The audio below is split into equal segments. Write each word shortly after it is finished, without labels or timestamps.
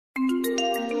Welcome,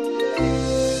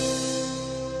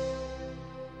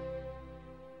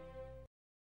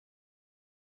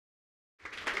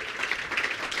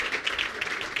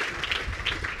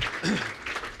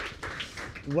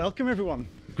 everyone.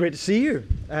 Great to see you.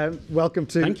 Welcome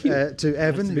to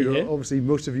Evan, nice who obviously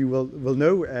most of you will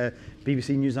know,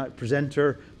 BBC Newsnight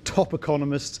presenter, top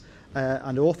economist,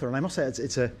 and author. And I must say,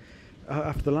 it's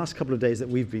after the last couple of days that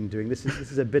we've been doing this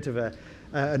is a bit of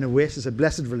an oasis, a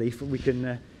blessed relief. We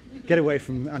can get away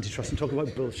from antitrust and talk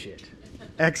about bullshit.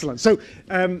 Excellent. So,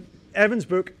 Evan's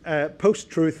book,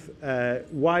 Post-Truth: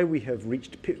 Why We Have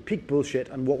Reached Peak Bullshit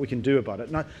and What We Can Do About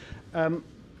It. Now,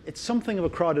 it's something of a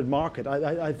crowded market.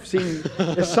 I've seen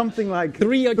there's something like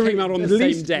three came out on the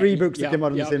same day. 3 books that came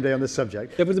out on the same day on this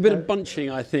subject. There was a bit of bunching,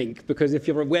 I think, because if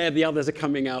you're aware the others are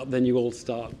coming out, then you all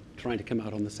start trying to come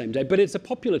out on the same day. But it's a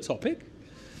popular topic.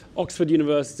 Oxford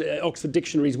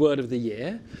Dictionary's Word of the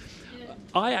Year. Yeah.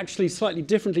 I actually, slightly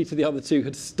differently to the other two,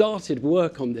 had started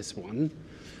work on this one,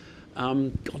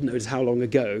 God knows how long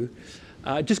ago,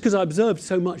 just because I observed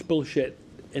so much bullshit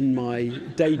in my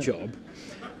day job.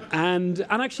 And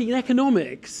actually, in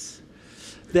economics,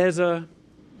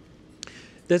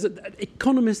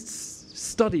 economists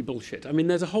study bullshit. I mean,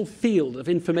 there's a whole field of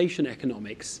information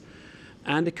economics,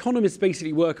 and economists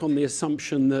basically work on the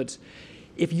assumption that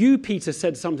if you, Peter,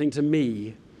 said something to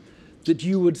me that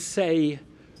you would say,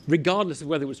 regardless of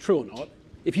whether it was true or not,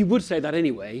 if you would say that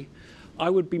anyway, I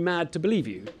would be mad to believe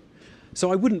you.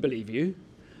 So I wouldn't believe you.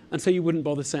 And so you wouldn't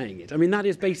bother saying it. I mean, that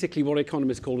is basically what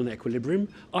economists call an equilibrium.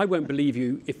 I won't believe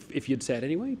you if you'd say it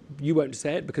anyway. You won't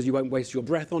say it because you won't waste your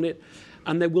breath on it.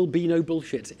 And there will be no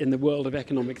bullshit in the world of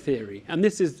economic theory. And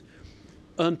this has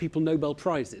earned people Nobel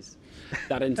Prizes,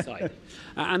 that insight.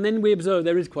 And then we observe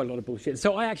there is quite a lot of bullshit.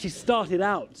 So I actually started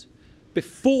out,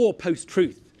 before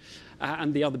Post-Truth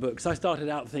and the other books, I started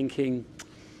out thinking,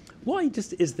 why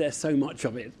just is there so much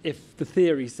of it if the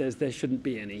theory says there shouldn't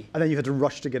be any? And then you had to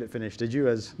rush to get it finished, did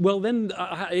you? Well, then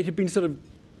it had been sort of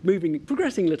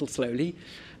progressing a little slowly.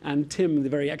 And Tim, the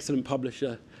very excellent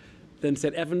publisher, then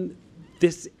said, Evan,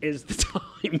 this is the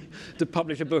time to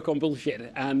publish a book on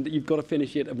bullshit. And you've got to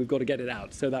finish it and we've got to get it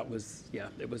out. So that was,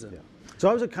 it was a... Yeah. So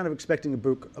I was kind of expecting a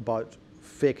book about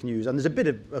fake news, and there's a bit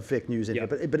of fake news in it,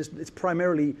 but it's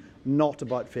primarily not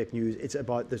about fake news. It's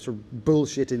about the sort of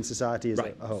bullshit in society as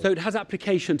a whole. So it has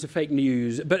application to fake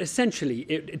news, but essentially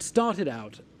it started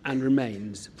out and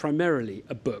remains primarily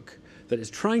a book that is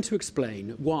trying to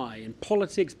explain why in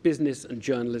politics, business and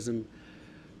journalism,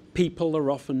 people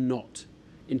are often not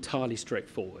entirely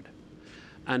straightforward,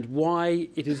 and why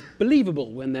it is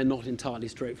believable when they're not entirely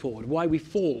straightforward, why we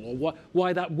fall, or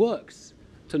why that works.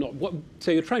 So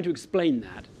you're trying to explain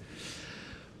that.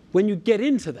 When you get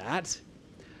into that,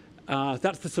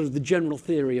 that's the sort of the general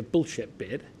theory of bullshit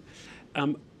bit.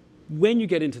 When you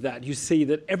get into that, you see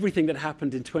that everything that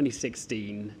happened in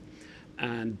 2016,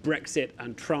 and Brexit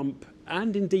and Trump,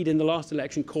 and indeed in the last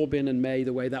election, Corbyn and May,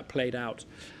 the way that played out,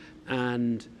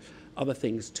 and other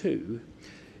things too,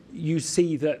 you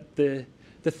see that the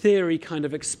theory kind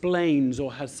of explains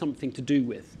or has something to do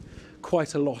with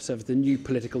quite a lot of the new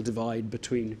political divide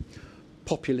between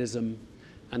populism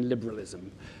and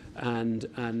liberalism, and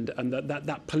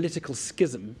that political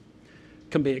schism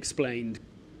can be explained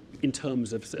in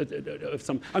terms of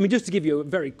some. I mean, just to give you a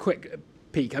very quick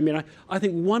peek. I mean, I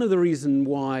think one of the reasons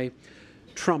why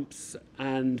Trump's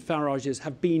and Farage's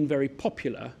have been very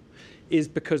popular is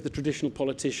because the traditional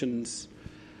politicians,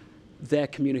 their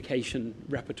communication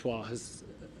repertoire has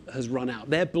run out.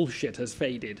 Their bullshit has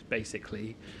faded,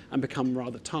 basically, and become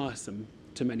rather tiresome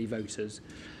to many voters.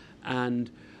 And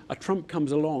a Trump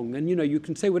comes along, and you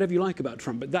can say whatever you like about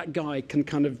Trump, but that guy can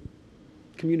kind of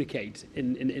communicate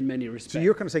in many respects. So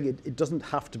you're kind of saying it doesn't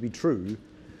have to be true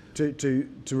to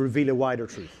reveal a wider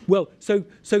truth. Well, so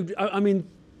I mean,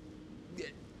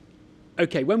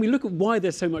 okay, when we look at why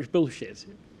there's so much bullshit,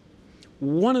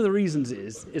 one of the reasons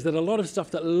is that a lot of stuff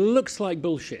that looks like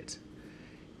bullshit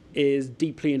is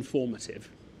deeply informative.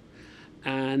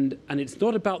 And it's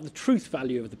not about the truth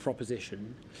value of the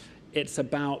proposition, it's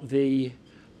about the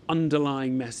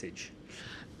underlying message.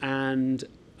 And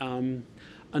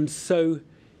so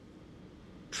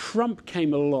Trump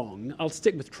came along. I'll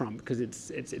stick with Trump because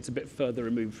it's a bit further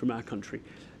removed from our country.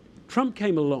 Trump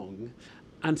came along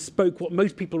and spoke what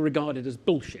most people regarded as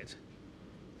bullshit.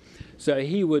 So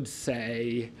he would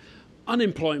say,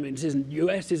 unemployment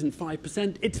US isn't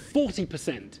 5%, it's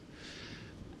 40%,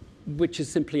 which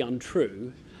is simply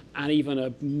untrue. And even a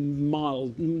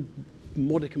mild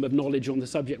modicum of knowledge on the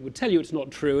subject would tell you it's not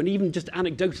true. And even just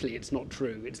anecdotally, it's not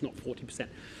true. It's not 40%.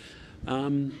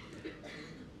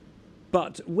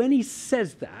 But when he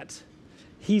says that,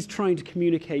 he's trying to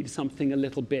communicate something a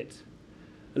little bit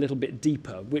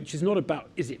deeper, which is not about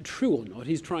is it true or not.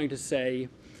 He's trying to say,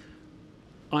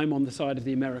 I'm on the side of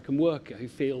the American worker who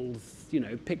feels,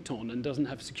 picked on and doesn't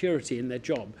have security in their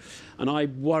job, and I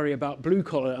worry about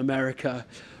blue-collar America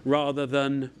rather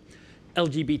than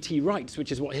LGBT rights,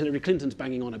 which is what Hillary Clinton's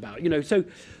banging on about. So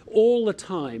all the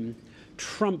time,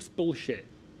 Trump's bullshit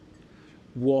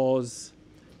was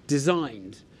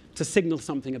designed to signal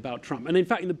something about Trump. And in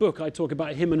fact, in the book, I talk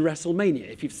about him and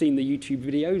WrestleMania. If you've seen the YouTube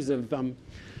videos of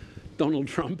Donald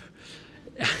Trump,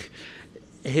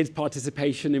 his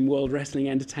participation in World Wrestling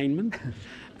Entertainment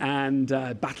and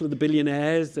Battle of the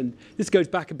Billionaires, and this goes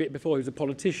back a bit before he was a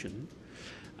politician.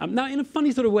 Now, in a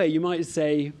funny sort of way, you might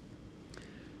say,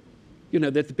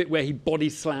 there's the bit where he body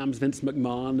slams Vince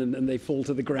McMahon and they fall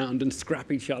to the ground and scrap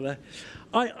each other.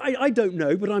 I don't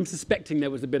know, but I'm suspecting there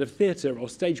was a bit of theatre or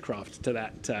stagecraft to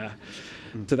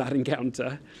that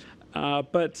encounter.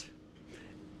 But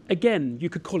again, you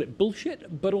could call it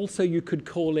bullshit, but also you could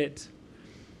call it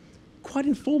quite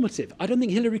informative. I don't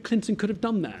think Hillary Clinton could have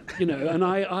done that,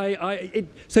 and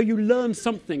so you learn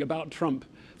something about Trump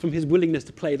from his willingness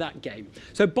to play that game.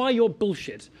 So by your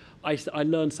bullshit, I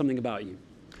learned something about you.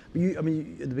 At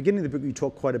the beginning of the book, you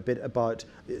talk quite a bit about,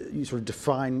 you sort of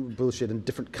define bullshit and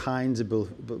different kinds of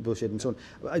bullshit and so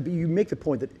on. You make the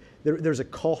point that there's a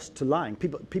cost to lying.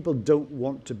 People don't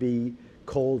want to be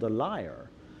called a liar.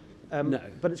 No.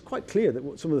 But it's quite clear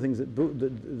that some of the things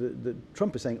that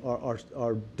Trump is saying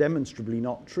are demonstrably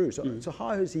not true. So how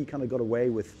has he kind of got away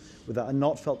with that and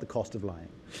not felt the cost of lying?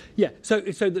 Yeah. So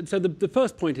the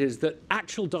first point is that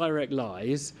actual direct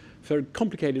lies, for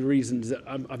complicated reasons that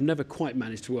I've never quite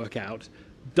managed to work out,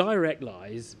 direct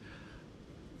lies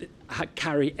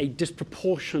carry a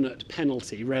disproportionate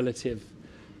penalty relative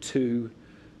to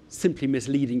simply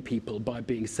misleading people by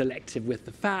being selective with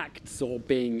the facts or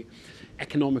being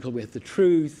economical with the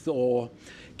truth or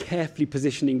carefully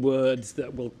positioning words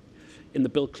that will, in the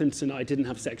Bill Clinton I didn't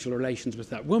have sexual relations with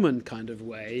that woman kind of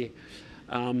way,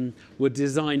 were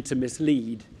designed to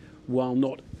mislead while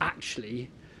not actually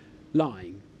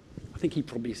lying. I think he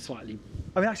probably slightly...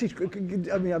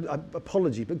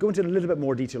 apology, but go into a little bit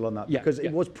more detail on that, because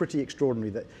it was pretty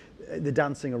extraordinary, that the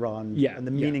dancing around and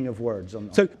the meaning of words.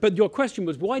 But your question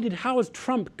was, how has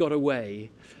Trump got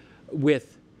away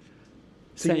with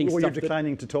saying stuff? You're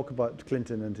declining to talk about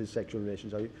Clinton and his sexual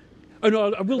relations, are you? Oh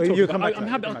no, I will talk about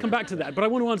it. I'll come back to that. But I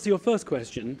want to answer your first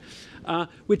question,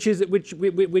 which is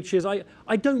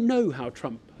I don't know how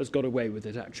Trump has got away with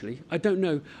it. Actually, I don't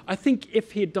know. I think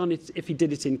if he had done it, if he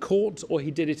did it in court or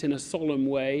he did it in a solemn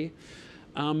way,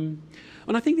 and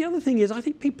I think the other thing is, I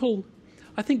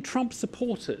think Trump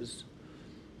supporters,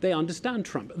 they understand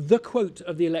Trump. The quote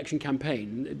of the election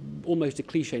campaign, almost a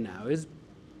cliche now, is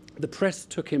the press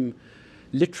took him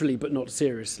literally but not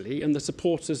seriously, and the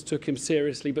supporters took him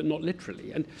seriously but not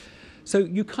literally. And so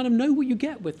you kind of know what you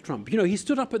get with Trump. He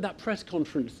stood up at that press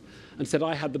conference and said,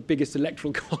 I had the biggest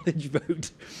electoral college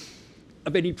vote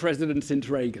of any president since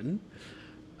Reagan.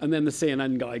 And then the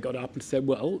CNN guy got up and said,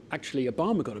 well, actually,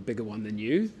 Obama got a bigger one than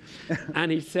you.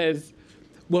 And he says,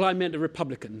 well, I meant a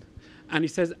Republican. And he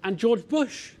says, and George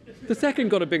Bush, the second,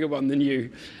 got a bigger one than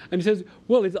you. And he says,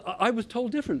 well, I was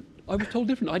told different. I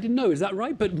didn't know. Is that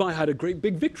right? But I had a great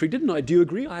big victory, didn't I? Do you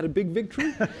agree? I had a big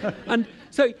victory. And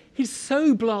so he's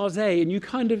so blasé, and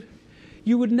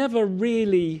you would never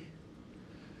really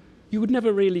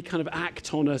kind of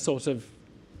act on a sort of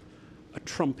a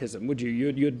Trumpism, would you?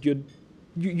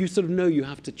 You sort of know you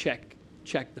have to check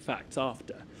the facts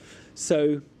after.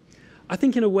 So I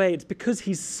think in a way it's because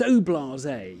he's so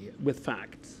blasé with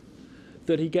facts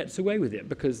that he gets away with it,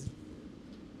 because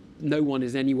no one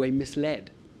is anyway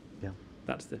misled. Yeah.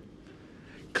 That's the...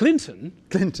 Clinton.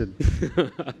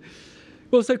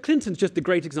 Well, so Clinton's just a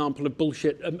great example of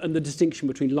bullshit and the distinction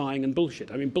between lying and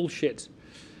bullshit. I mean, bullshit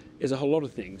is a whole lot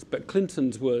of things, but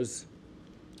Clinton's was,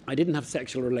 I didn't have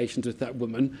sexual relations with that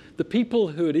woman. The people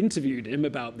who had interviewed him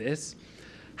about this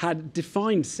had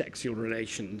defined sexual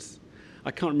relations.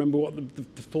 I can't remember what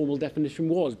the formal definition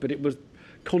was, but it was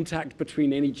contact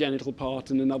between any genital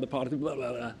part and another part of blah,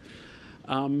 blah,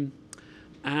 blah.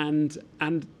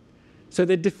 And so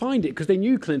they defined it because they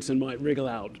knew Clinton might wriggle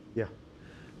out. Yeah.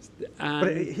 But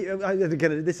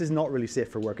again, this is not really safe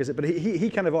for work, is it? But he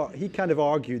kind of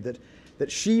argued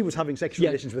that she was having sexual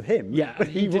relations with him, but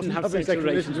he didn't have sexual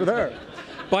relations with her.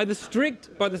 By the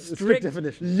strict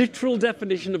definition. Literal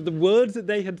definition of the words that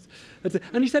they had.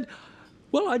 And he said,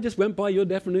 well, I just went by your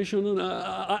definition, and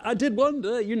I did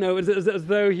wonder, as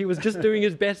though he was just doing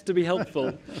his best to be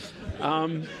helpful.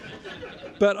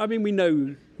 But I mean, we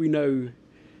know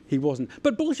he wasn't.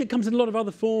 But bullshit comes in a lot of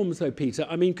other forms, though, Peter.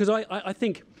 I mean, because I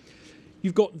think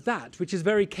you've got that, which is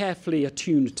very carefully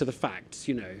attuned to the facts,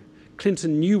 you know.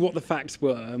 Clinton knew what the facts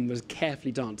were and was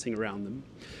carefully dancing around them.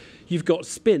 You've got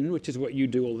spin, which is what you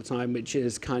do all the time, which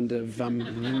is kind of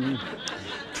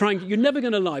you're never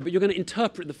going to lie, but you're going to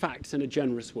interpret the facts in a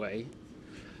generous way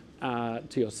to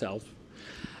yourself.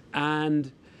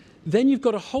 And then you've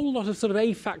got a whole lot of sort of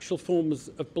afactual forms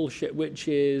of bullshit, which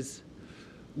is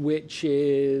it's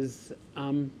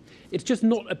just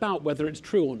not about whether it's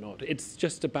true or not. It's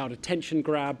just about attention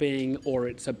grabbing, or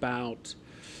it's about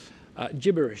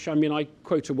gibberish. I mean, I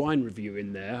quote a wine review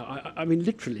in there. I mean,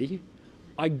 literally,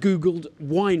 I Googled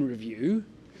wine review.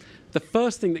 The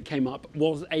first thing that came up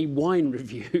was a wine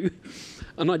review,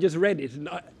 and I just read it, and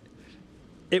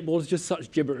it was just such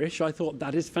gibberish. I thought,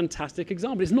 that is a fantastic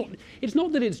example. It's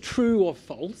not that it's true or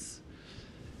false.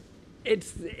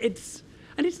 It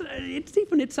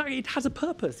has a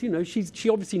purpose. You know, she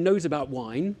obviously knows about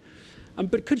wine.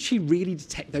 But could she really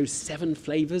detect those 7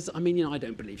 flavors? I mean, you know, I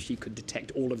don't believe she could detect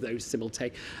all of those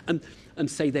simultaneously and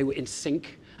say they were in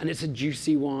sync. And it's a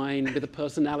juicy wine with a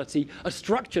personality, a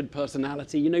structured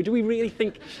personality. You know, do we really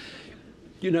think,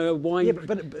 you know, a wine? Yeah,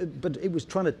 but it was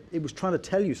trying to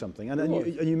tell you something.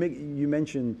 And you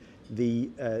mentioned the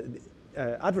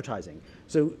advertising.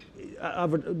 So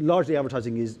largely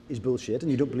advertising is bullshit,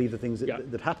 and you don't believe the things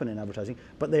that happen in advertising,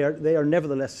 but they are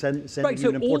nevertheless sending you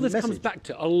an important message. Right, so all this comes back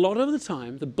to, a lot of the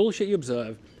time, the bullshit you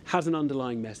observe has an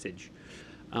underlying message.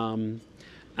 And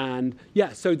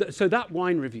yeah, so that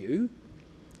wine review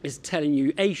is telling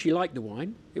you, A, she liked the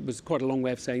wine. It was quite a long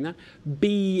way of saying that.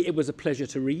 B, it was a pleasure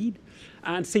to read.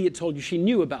 And C, it told you she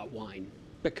knew about wine,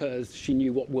 because she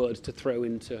knew what words to throw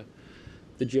into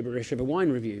the gibberish of a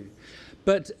wine review.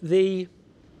 But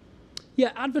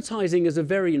advertising is a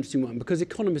very interesting one, because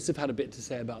economists have had a bit to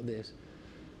say about this.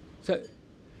 So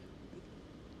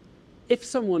if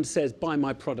someone says, buy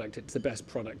my product, it's the best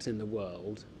product in the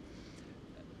world,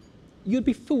 you'd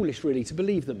be foolish really to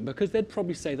believe them, because they'd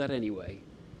probably say that anyway.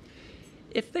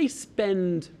 If they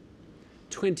spend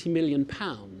 £20 million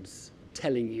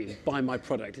telling you, buy my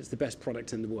product, it's the best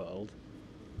product in the world,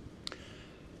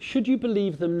 should you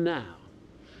believe them now?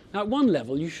 Now, at one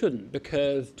level, you shouldn't,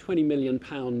 because £20 million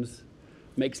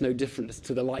makes no difference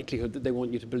to the likelihood that they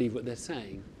want you to believe what they're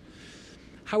saying.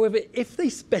 However, if they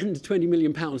spend £20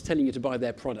 million telling you to buy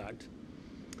their product,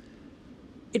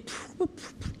 it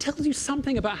tells you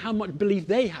something about how much belief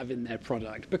they have in their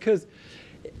product, because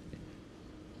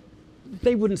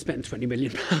they wouldn't spend £20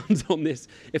 million on this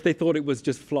if they thought it was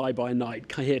just fly by night,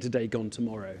 here today, gone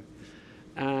tomorrow.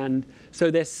 And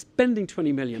so they're spending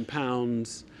 £20 million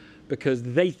because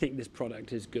they think this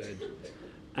product is good.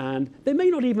 And they may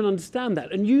not even understand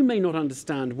that, and you may not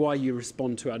understand why you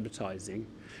respond to advertising.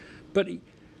 But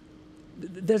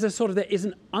there is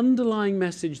an underlying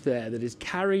message there that is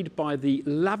carried by the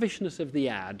lavishness of the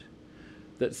ad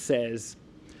that says,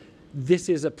 this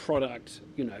is a product,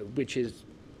 you know, which is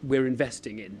we're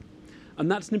investing in. And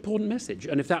that's an important message.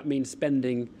 And if that means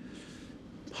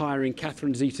hiring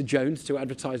Catherine Zeta-Jones to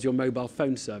advertise your mobile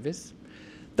phone service,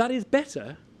 that is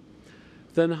better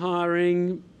than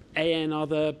hiring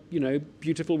another, you know,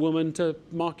 beautiful woman to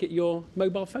market your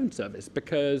mobile phone service,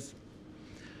 because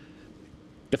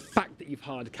the fact that you've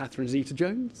hired Catherine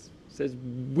Zeta-Jones says,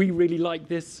 we really like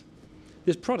this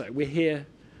product. We're here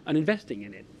and investing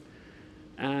in it.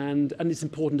 And it's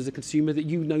important as a consumer that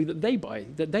you know that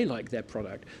they like their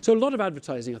product. So a lot of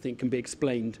advertising, I think, can be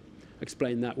explained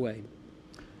that way.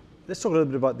 Let's talk a little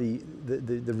bit about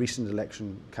the recent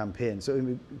election campaign.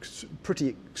 So pretty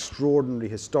extraordinary,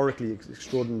 historically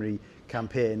extraordinary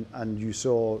campaign, and you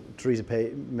saw Theresa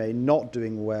May not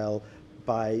doing well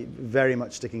by very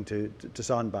much sticking to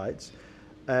sound bites,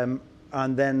 and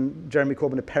then Jeremy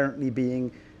Corbyn apparently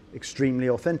being extremely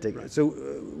authentic. Right. So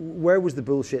where was the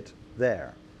bullshit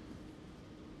there?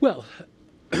 Well,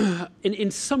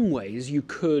 in some ways you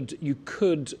could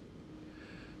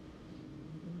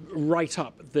write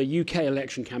up the UK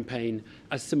election campaign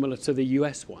as similar to the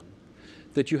US one,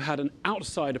 that you had an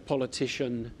outsider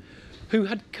politician who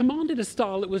had commanded a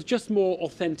style that was just more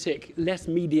authentic, less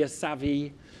media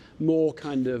savvy, more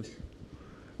kind of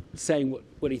saying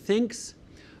what he thinks,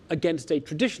 against a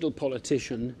traditional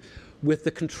politician with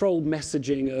the controlled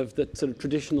messaging of the sort of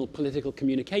traditional political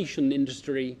communication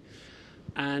industry,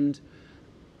 and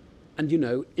you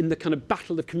know, in the kind of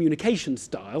battle of communication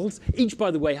styles, each, by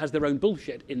the way, has their own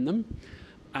bullshit in them,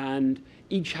 and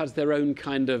each has their own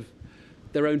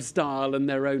style and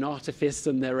their own artifice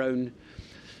and their own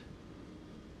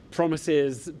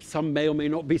promises. Some may or may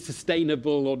not be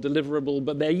sustainable or deliverable,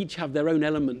 but they each have their own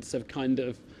elements of kind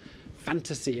of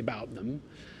fantasy about them.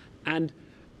 And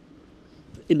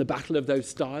in the battle of those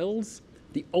styles,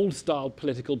 the old-style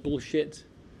political bullshit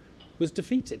was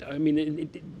defeated. I mean,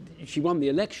 she won the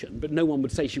election, but no one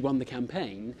would say she won the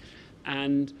campaign.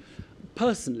 And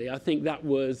personally, I think that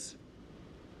was,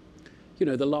 you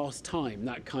know, the last time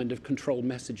that kind of controlled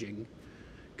messaging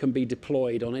can be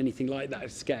deployed on anything like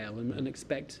that scale and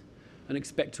expect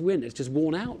to win. It's just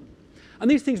worn out. And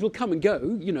these things will come and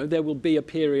go. You know, there will be a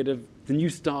period of the new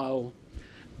style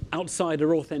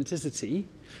outsider authenticity,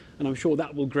 and I'm sure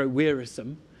that will grow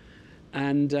wearisome,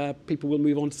 and people will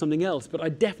move on to something else. But I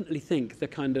definitely think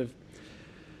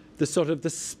the sort of the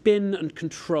spin and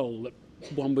control that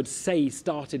one would say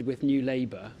started with New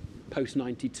Labour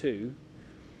post-92,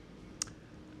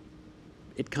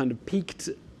 it kind of peaked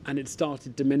and it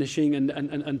started diminishing,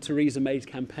 and Theresa May's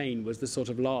campaign was the sort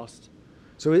of last.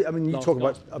 So, I mean, you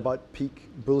talk about peak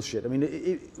bullshit. I mean,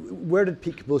 where did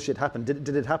peak bullshit happen? Did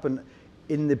it happen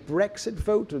in the Brexit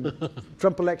vote, or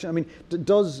Trump election? I mean,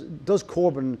 does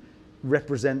Corbyn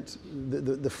represent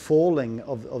the falling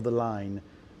of the line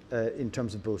in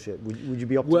terms of bullshit? Would you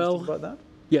be optimistic about that?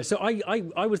 Yeah, so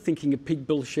I was thinking of peak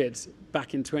bullshit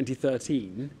back in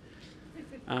 2013,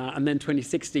 and then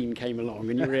 2016 came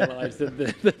along, and you realise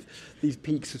that these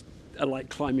peaks are like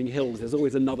climbing hills. There's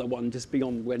always another one just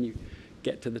beyond when you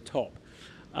get to the top.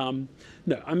 No,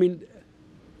 I mean,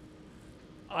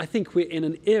 I think we're in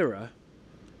an era.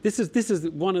 This is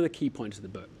one of the key points of the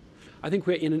book. I think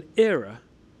we're in an era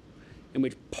in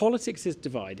which politics is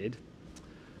divided,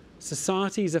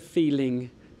 societies are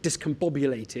feeling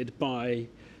discombobulated by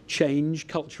change,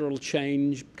 cultural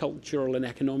and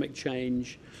economic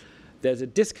change. There's a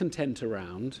discontent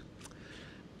around,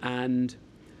 and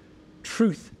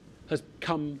truth has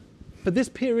come, for this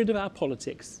period of our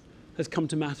politics, has come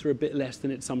to matter a bit less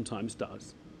than it sometimes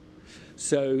does.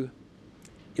 So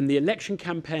in the election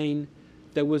campaign,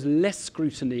 there was less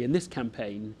scrutiny in this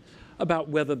campaign about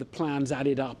whether the plans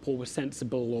added up or were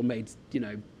sensible or made, you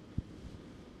know,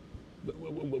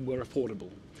 were affordable.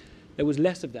 There was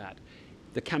less of that.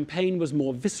 The campaign was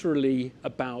more viscerally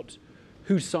about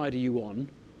whose side are you on,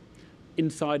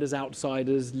 insiders,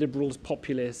 outsiders, liberals,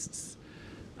 populists,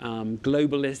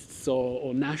 globalists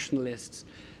or nationalists.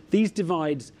 These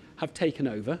divides have taken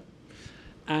over,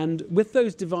 and with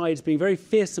those divides being very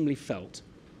fearsomely felt,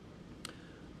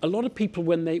 a lot of people,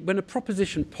 when a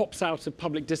proposition pops out of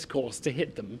public discourse to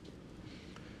hit them,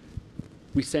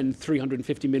 we send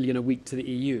 350 million a week to the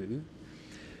EU,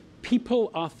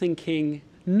 people are thinking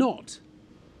not,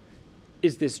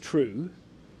 is this true?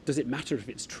 Does it matter if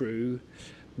it's true?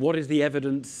 What is the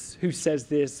evidence? Who says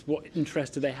this? What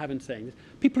interest do they have in saying this?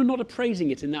 People are not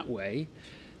appraising it in that way.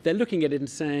 They're looking at it and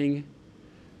saying,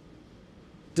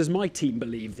 does my team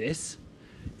believe this?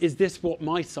 Is this what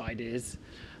my side is?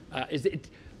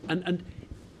 And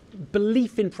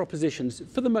belief in propositions,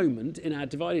 for the moment, in our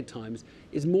divided times,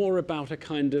 is more about a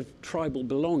kind of tribal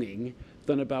belonging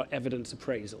than about evidence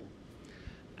appraisal.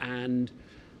 And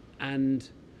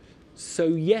so,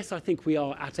 yes, I think we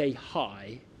are at a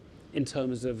high in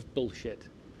terms of bullshit.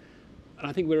 And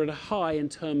I think we're at a high in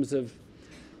terms of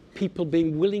people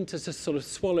being willing to just sort of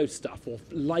swallow stuff or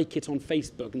like it on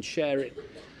Facebook and share it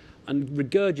and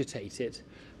regurgitate it,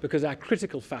 because our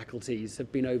critical faculties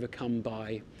have been overcome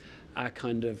by our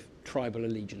kind of tribal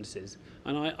allegiances.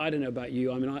 And I don't know about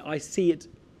you, I mean, I see it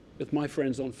with my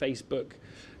friends on Facebook,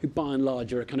 who by and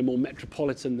large are a kind of more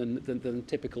metropolitan than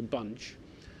typical bunch.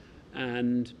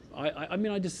 And I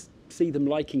mean, I just see them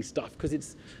liking stuff because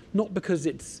it's not because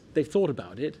they've thought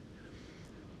about it,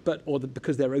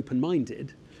 because they're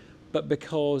open-minded, but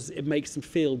because it makes them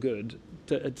feel good.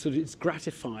 It's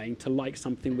gratifying to like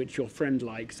something which your friend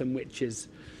likes and which is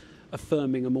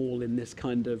affirming them all in this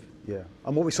kind of... Yeah,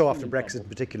 and what we saw after Brexit in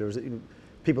particular is that, you know,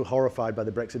 people horrified by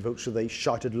the Brexit vote, so they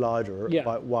shouted louder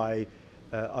about why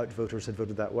out-voters had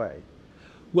voted that way.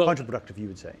 Well, counterproductive, you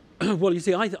would say. Well, you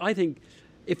see, I think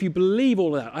if you believe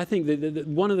all of that, I think that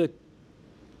one of the...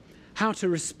 how to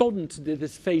respond to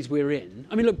this phase we're in.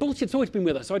 I mean, look, bullshit's always been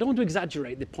with us, so I don't want to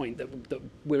exaggerate the point that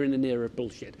we're in an era of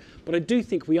bullshit. But I do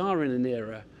think we are in an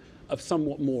era of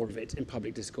somewhat more of it in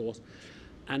public discourse.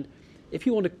 And if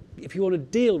you want to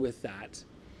deal with that,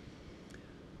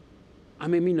 I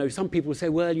mean, you know, some people will say,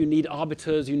 well, you need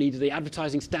arbiters, you need the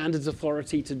Advertising Standards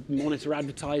Authority to monitor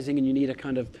advertising, and you need a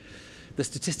kind of the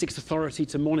Statistics Authority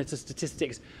to monitor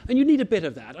statistics. And you need a bit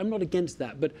of that. I'm not against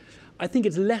that. But I think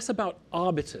it's less about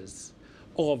arbiters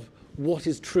of what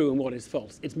is true and what is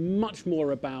false. It's much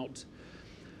more about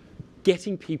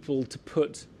getting people to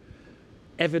put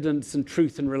evidence and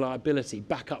truth and reliability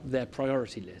back up their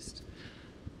priority list.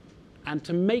 And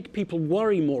to make people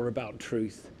worry more about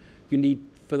truth, you need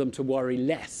for them to worry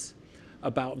less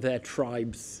about their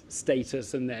tribe's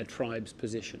status and their tribe's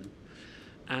position.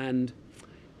 And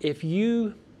if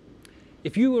you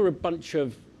were a bunch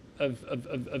of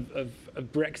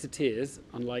Brexiteers,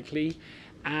 unlikely,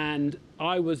 and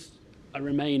I was a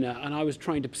Remainer and I was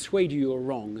trying to persuade you were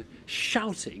wrong,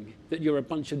 shouting that you're a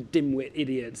bunch of dimwit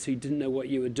idiots who didn't know what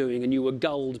you were doing and you were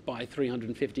gulled by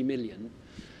 350 million,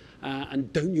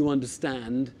 and don't you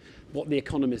understand what the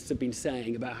economists have been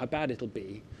saying about how bad it'll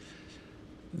be,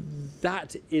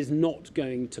 that is not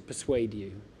going to persuade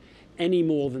you any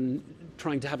more than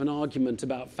trying to have an argument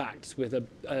about facts with a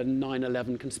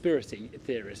 9/11 conspiracy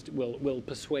theorist will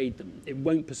persuade them. It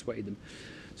won't persuade them.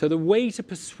 So the way to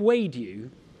persuade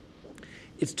you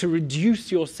is to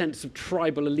reduce your sense of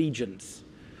tribal allegiance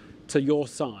to your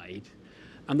side.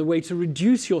 And the way to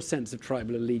reduce your sense of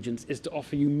tribal allegiance is to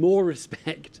offer you more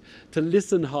respect, to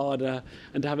listen harder,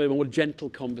 and to have a more gentle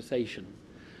conversation,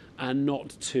 and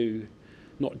not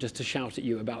just to shout at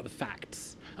you about the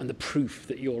facts and the proof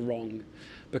that you're wrong,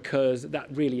 because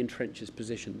that really entrenches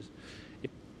positions.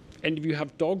 If any of you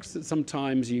have dogs, that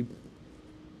sometimes you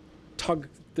tug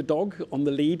the dog on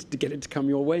the lead to get it to come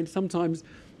your way, and sometimes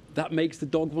that makes the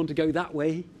dog want to go that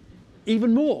way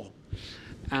even more.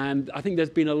 And I think there's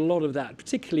been a lot of that,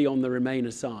 particularly on the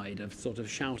Remainer side, of sort of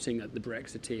shouting at the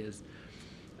Brexiteers,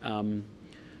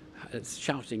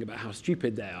 shouting about how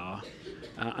stupid they are.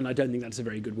 And I don't think that's a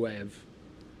very good way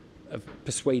of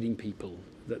persuading people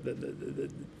that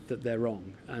they're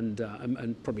wrong, and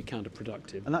probably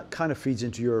counterproductive. And that kind of feeds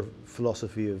into your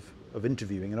philosophy of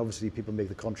interviewing. And obviously people make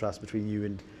the contrast between you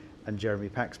and Jeremy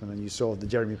Paxman, and you saw the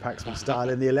Jeremy Paxman style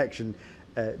in the election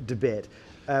debate.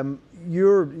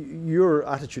 Your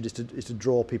attitude is to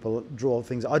draw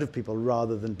things out of people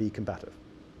rather than be combative.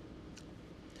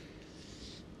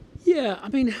 Yeah, I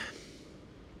mean,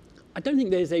 I don't think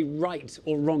there's a right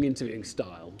or wrong interviewing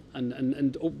style,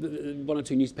 and one or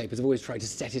two newspapers have always tried to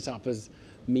set it up as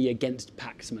me against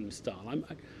Paxman style.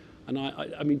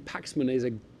 I mean, Paxman is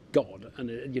a god and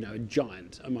a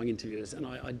giant among interviewers, and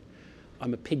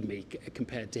I'm a pygmy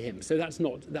compared to him. So that's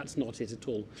not it at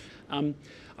all. I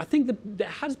think that there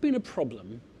has been a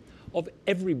problem of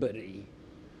everybody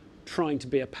trying to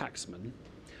be a Paxman,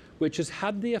 which has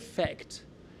had the effect,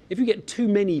 if you get too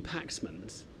many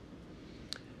Paxmans,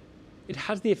 it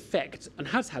has the effect, and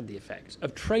has had the effect,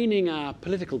 of training our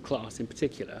political class in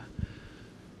particular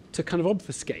to kind of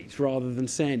obfuscate rather than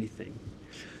say anything.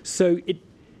 So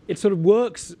it sort of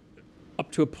works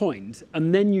up to a point,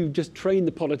 and then you just train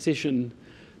the politician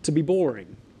to be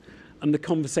boring, and the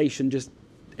conversation just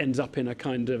ends up in a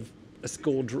kind of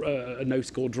a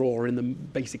no-score draw, in them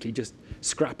basically just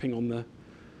scrapping on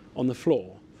the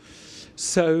floor.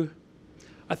 So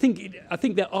I think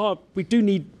we do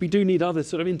need other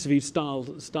sort of interview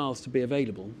styles to be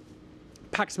available.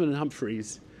 Paxman and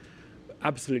Humphreys,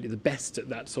 absolutely the best at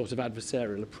that sort of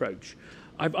adversarial approach.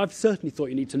 I've certainly thought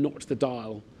you need to notch the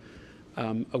dial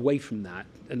away from that,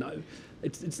 and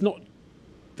it's not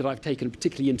that I've taken a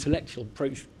particularly intellectual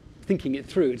approach thinking it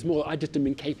through. It's more I just am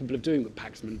incapable of doing what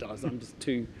Paxman does. I'm just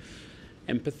too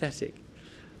empathetic.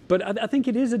 But I think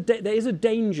there is a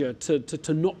danger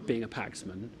to not being a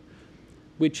Paxman,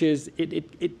 which is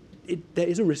there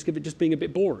is a risk of it just being a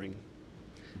bit boring.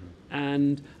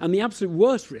 And the absolute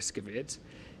worst risk of it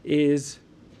is,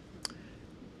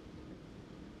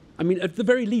 I mean, at the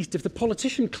very least, if the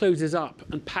politician closes up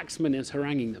and Paxman is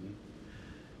haranguing them,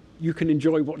 you can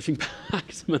enjoy watching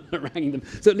Paxman haranguing them.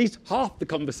 So at least half the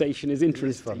conversation is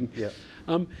interesting. It is fun,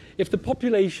 yeah. If the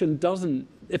politician doesn't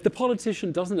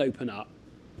open up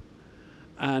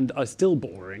and are still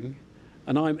boring,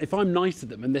 and if I'm nice to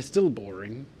them and they're still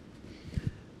boring,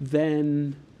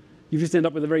 then you just end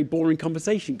up with a very boring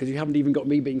conversation because you haven't even got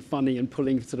me being funny and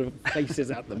pulling sort of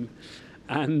faces at them.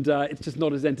 And it's just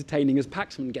not as entertaining as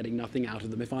Paxman getting nothing out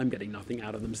of them if I'm getting nothing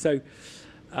out of them. So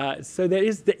there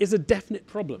is a definite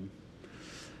problem.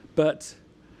 But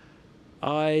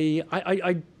I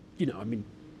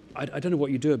don't know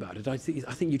what you do about it. I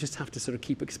think you just have to sort of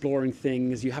keep exploring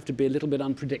things. You have to be a little bit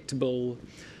unpredictable,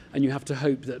 and you have to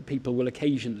hope that people will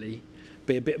occasionally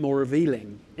be a bit more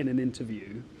revealing in an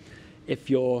interview if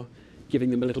you're giving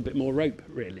them a little bit more rope,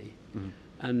 really. Mm-hmm.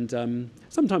 And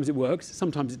sometimes it works,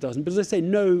 sometimes it doesn't. But as I say,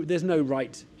 there's no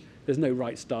right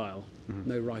style, mm-hmm.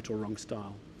 no right or wrong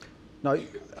style. Now,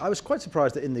 I was quite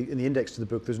surprised that in the index to the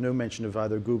book, there's no mention of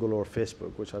either Google or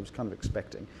Facebook, which I was kind of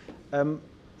expecting. And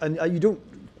you don't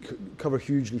cover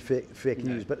hugely fake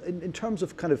news, but in terms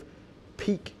of kind of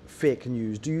peak fake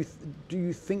news, do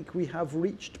you think we have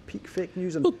reached peak fake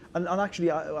news? And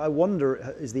actually, I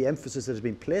wonder, is the emphasis that has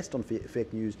been placed on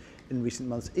fake news in recent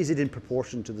months, is it in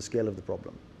proportion to the scale of the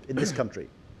problem in this country?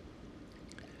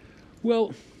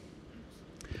 Well,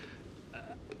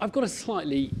 I've got a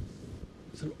slightly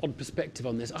sort of odd perspective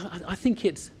on this. I think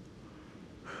it's,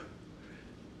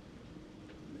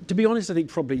 to be honest, I think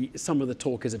probably some of the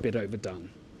talk is a bit overdone.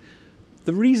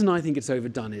 The reason I think it's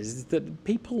overdone is that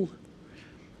people,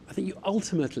 I think you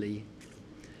ultimately,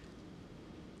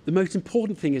 the most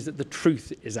important thing is that the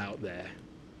truth is out there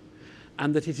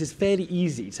and that it is fairly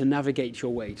easy to navigate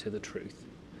your way to the truth.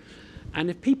 And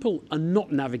if people are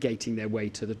not navigating their way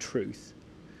to the truth,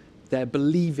 they're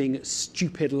believing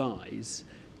stupid lies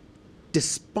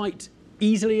despite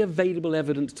easily available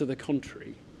evidence to the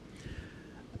contrary.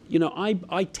 You know,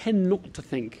 I tend not to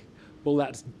think, well,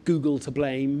 that's Google to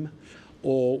blame,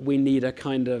 or we need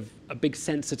a big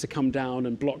censor to come down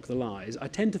and block the lies. I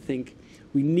tend to think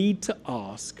we need to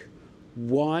ask,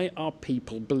 why are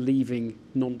people believing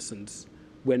nonsense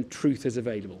when truth is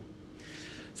available?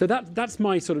 So that's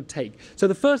my sort of take. So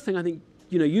the first thing I think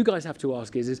you guys have to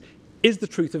ask is the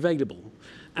truth available?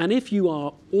 And if you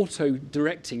are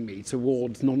auto-directing me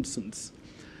towards nonsense,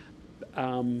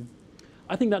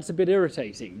 I think that's a bit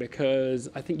irritating, because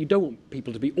I think you don't want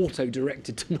people to be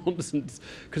auto-directed to nonsense,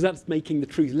 because that's making the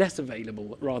truth less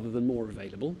available rather than more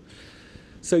available.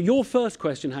 So your first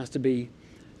question has to be,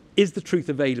 is the truth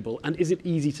available, and is it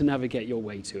easy to navigate your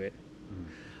way to it?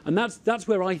 And that's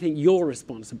where I think your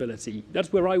responsibility,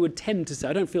 that's where I would tend to say,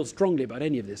 I don't feel strongly about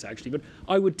any of this actually, but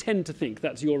I would tend to think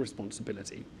that's your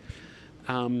responsibility.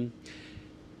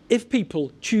 If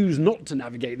people choose not to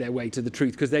navigate their way to the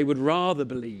truth because they would rather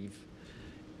believe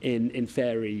in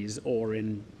fairies or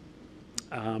in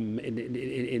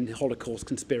Holocaust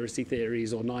conspiracy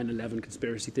theories or 9/11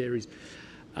 conspiracy theories,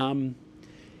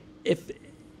 if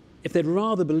they'd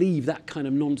rather believe that kind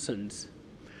of nonsense,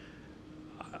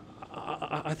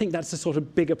 I think that's a sort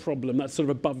of bigger problem. That's sort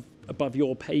of above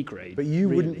your pay grade. But you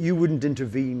really. wouldn't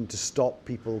intervene to stop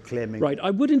people claiming. Right, I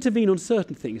would intervene on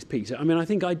certain things, Peter. I mean, I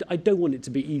think I don't want it to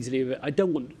be easily. I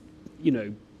don't want,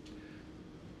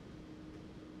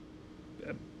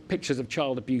 pictures of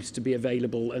child abuse to be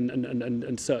available and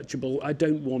searchable. I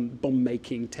don't want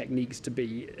bomb-making techniques to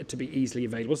be easily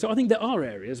available. So I think there are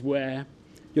areas where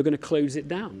you're going to close it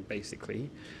down, basically.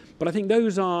 But I think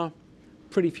those are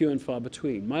pretty few and far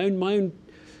between. My own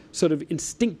sort of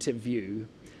instinctive view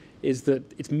is that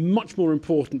it's much more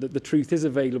important that the truth is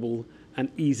available and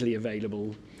easily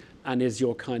available, and is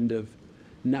your kind of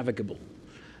navigable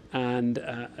and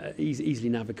easily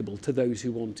navigable to those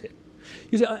who want it.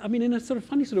 You see, I mean, in a sort of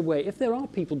funny sort of way, if there are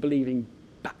people believing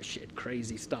batshit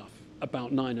crazy stuff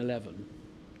about 9/11,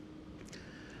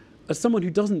 as someone who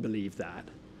doesn't believe that,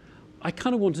 I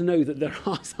kind of want to know that there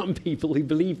are some people who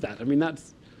believe that. I mean,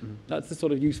 that's the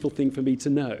sort of useful thing for me to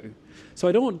know. So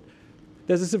I don't want,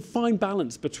 there's a sort of fine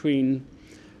balance between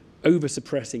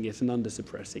over-suppressing it and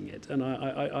under-suppressing it. And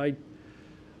I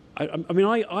mean,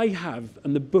 I have,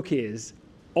 and the book is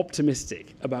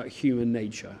optimistic about human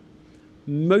nature.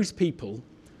 Most people,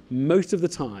 most of the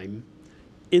time,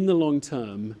 in the long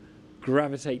term,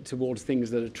 gravitate towards things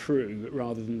that are true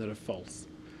rather than that are false.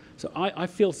 So I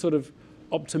feel sort of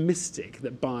optimistic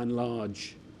that by and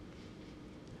large,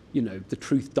 the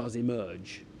truth does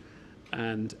emerge.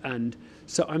 And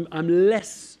so I'm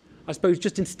less, I suppose,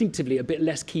 just instinctively a bit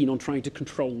less keen on trying to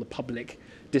control the public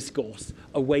discourse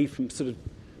away from sort of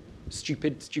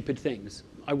stupid things.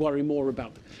 I worry more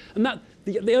about, and that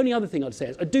the only other thing I'd say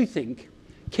is I do think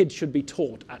kids should be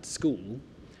taught at school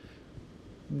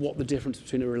what the difference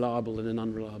between a reliable and an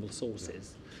unreliable source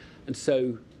is. And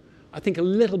so I think a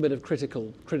little bit of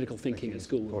critical thinking at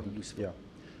school would be useful. Yeah.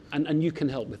 And you can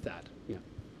help with that. Yeah.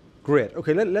 Great.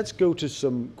 Okay, let's go to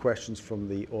some questions from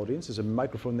the audience. There's a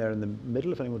microphone there in the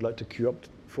middle if anyone would like to queue up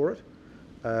for it.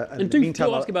 And do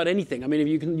ask about anything. I mean, if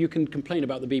you can complain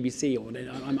about the BBC, or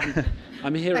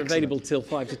I'm here available till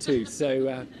 5 to 2.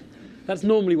 So that's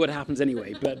normally what happens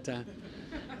anyway. But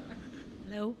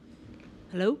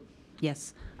hello.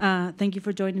 Yes. Thank you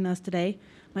for joining us today.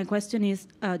 My question is: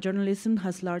 journalism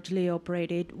has largely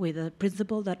operated with a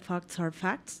principle that facts are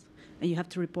facts, and you have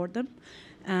to report them.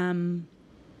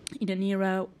 In an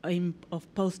era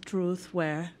of post-truth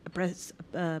where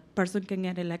a person can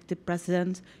get elected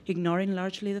president ignoring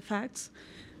largely the facts,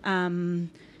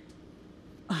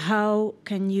 how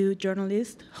can you,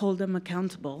 journalists, hold them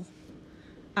accountable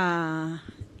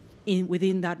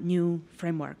within that new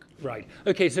framework? Right.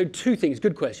 Okay, so two things.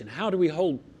 Good question. How do we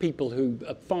hold people who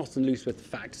are fast and loose with the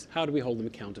facts? How do we hold them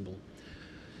accountable?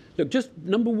 Look, just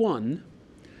number one,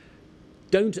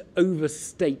 don't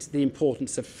overstate the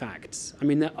importance of facts. I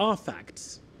mean, there are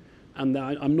facts, and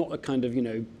I'm not a kind of,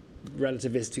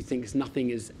 relativist who thinks nothing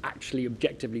is actually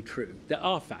objectively true. There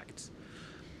are facts.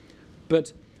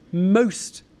 But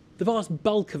most the vast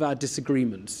bulk of our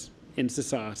disagreements in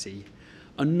society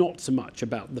are not so much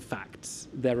about the facts.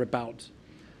 They're about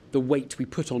the weight we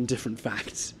put on different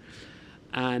facts.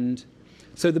 And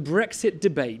so the Brexit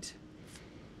debate,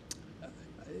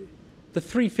 the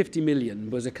 350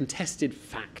 million was a contested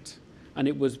fact, and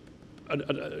it was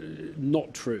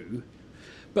not true.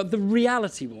 But the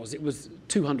reality was it was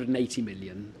 280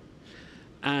 million.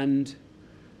 And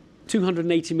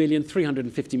 280 million,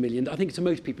 350 million, I think to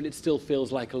most people it still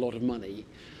feels like a lot of money.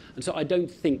 And so I don't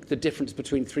think the difference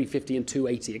between 350 and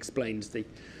 280 explains the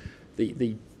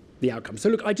outcome. So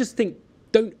look, I just think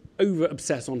don't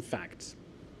over-obsess on facts.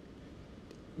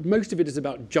 Most of it is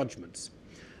about judgments.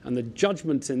 And the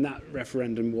judgment in that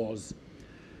referendum was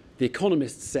the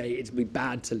economists say it will be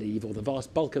bad to leave, or the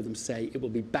vast bulk of them say it will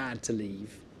be bad to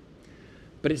leave.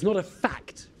 But it's not a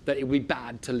fact that it will be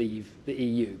bad to leave the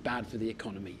EU, bad for the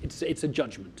economy. It's a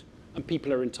judgment. And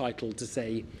people are entitled to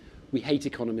say, we hate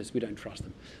economists, we don't trust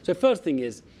them. So first thing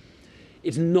is,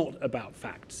 it's not about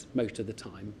facts most of the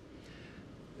time.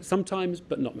 Sometimes,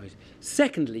 but not most.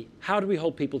 Secondly, how do we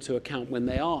hold people to account when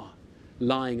they are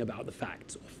lying about the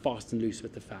facts or fast and loose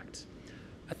with the facts?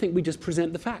 I think we just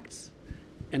present the facts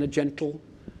in a gentle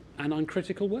and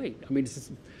uncritical way. I mean,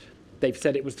 they've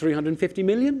said it was 350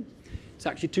 million. It's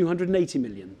actually 280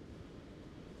 million.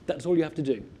 That's all you have to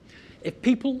do. If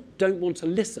people don't want to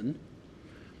listen,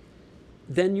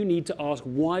 then you need to ask,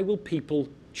 why will people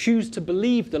choose to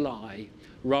believe the lie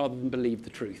rather than believe the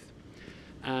truth?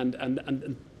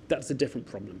 And that's a different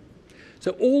problem.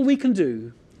 So all we can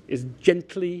do is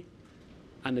gently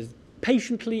and as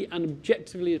patiently and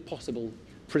objectively as possible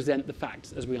present the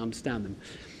facts as we understand them.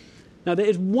 Now, there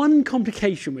is one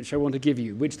complication which I want to give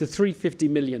you, which the 350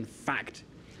 million fact,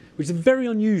 which is very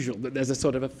unusual that there's a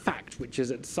sort of a fact which is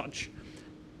at such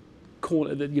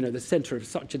corner, the centre of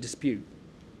such a dispute.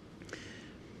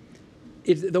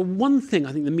 The one thing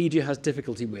I think the media has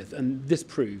difficulty with, and this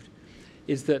proved,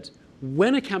 is that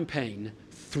when a campaign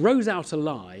throws out a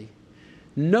lie,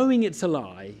 knowing it's a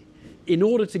lie, in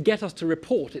order to get us to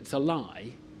report it's a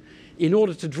lie, in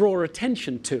order to draw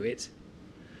attention to it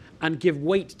and give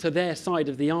weight to their side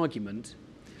of the argument,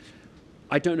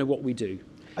 I don't know what we do.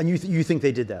 And you think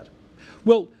they did that?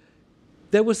 Well,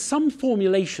 there were some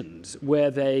formulations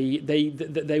where they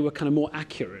were kind of more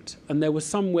accurate, and there were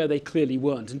some where they clearly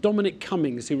weren't. And Dominic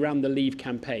Cummings, who ran the Leave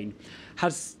campaign,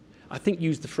 has, I think,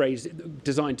 used the phrase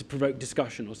designed to provoke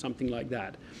discussion or something like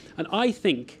that. And I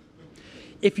think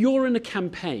if you're in a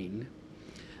campaign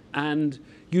and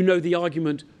you know the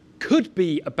argument could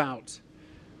be about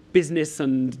business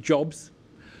and jobs,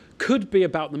 could be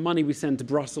about the money we send to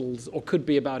Brussels, or could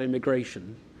be about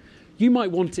immigration, you might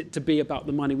want it to be about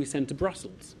the money we send to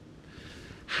Brussels.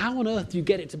 How on earth do you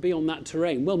get it to be on that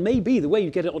terrain? Well, maybe the way you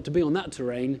get it to be on that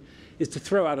terrain is to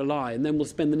throw out a lie, and then we'll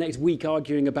spend the next week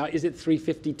arguing about, is it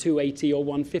 350, 280, or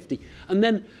 150? And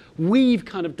then we've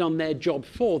kind of done their job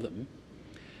for them.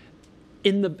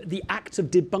 In the act of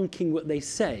debunking what they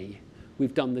say,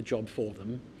 we've done the job for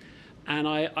them. And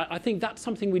I think that's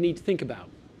something we need to think about.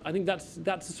 I think that's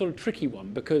a sort of tricky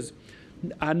one, because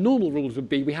our normal rules would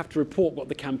be we have to report what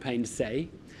the campaigns say.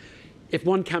 If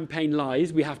one campaign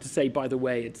lies, we have to say, by the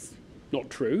way, it's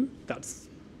not true.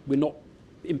 We're not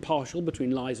impartial between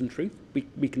lies and truth.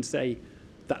 We can say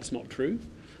that's not true.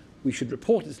 We should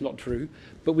report it's not true,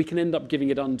 but we can end up giving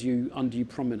it undue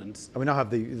prominence. And we now have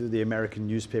the American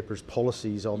newspapers'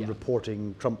 policies on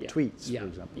reporting Trump tweets, for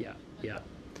example. Yeah.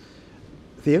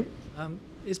 Theo?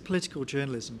 Is political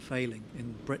journalism failing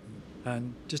in Britain?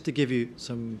 And just to give you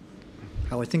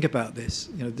how I think about this,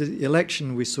 the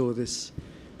election, we saw this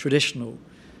traditional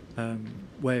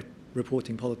way of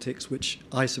reporting politics, which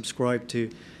I subscribe to,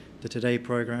 the Today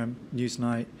programme,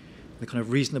 Newsnight, the kind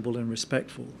of reasonable and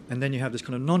respectful. And then you have this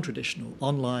kind of non-traditional,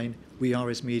 online, We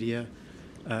Are As Media,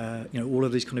 all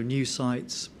of these kind of news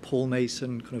sites, Paul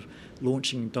Mason kind of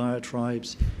launching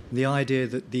diatribes, the idea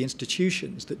that the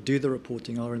institutions that do the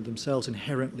reporting are in themselves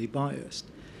inherently biased.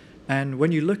 And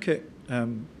when you look at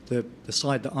the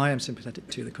side that I am sympathetic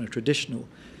to, the kind of traditional,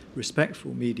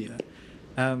 respectful media,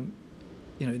 in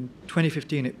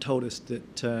 2015 it told us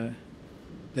that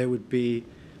there would be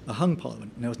a hung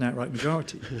parliament, and there was an outright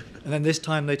majority. And then this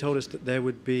time they told us that there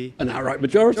would be an outright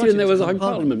majority and there was a hung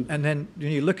parliament. And then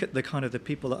when you look at the kind of the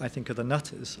people that I think are the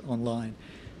nutters online,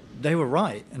 they were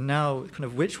right. And now kind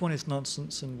of which one is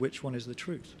nonsense and which one is the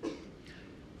truth?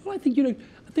 Well, I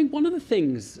think one of the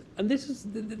things, and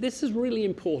this is really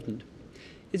important,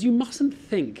 is you mustn't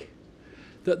think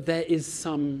that there is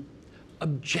some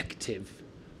objective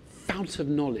fount of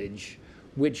knowledge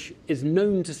which is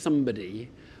known to somebody,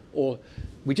 or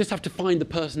we just have to find the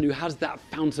person who has that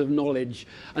fount of knowledge,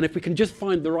 and if we can just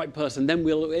find the right person, then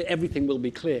everything will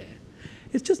be clear.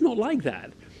 It's just not like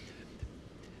that.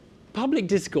 Public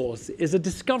discourse is a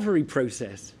discovery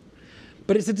process,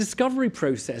 but it's a discovery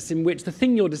process in which the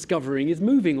thing you're discovering is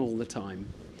moving all the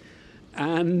time.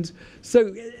 And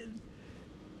so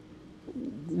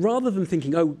rather than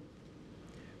thinking, oh,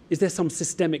 is there some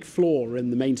systemic flaw in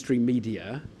the mainstream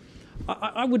media,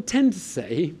 I would tend to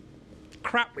say,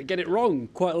 crap, we get it wrong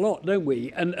quite a lot, don't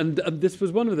we? And this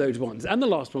was one of those ones. And the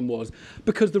last one was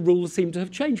because the rules seem to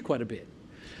have changed quite a bit.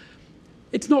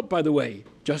 It's not, by the way,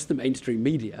 just the mainstream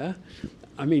media.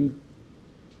 I mean,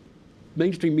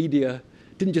 mainstream media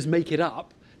didn't just make it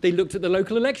up. They looked at the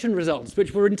local election results,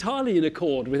 which were entirely in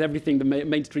accord with everything the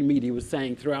mainstream media was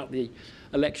saying throughout the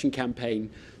election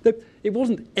campaign. It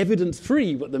wasn't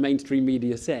evidence-free what the mainstream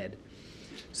media said.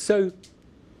 So,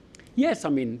 yes, I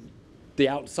mean, the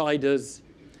outsiders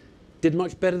did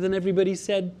much better than everybody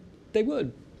said they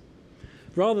would.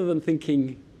 Rather than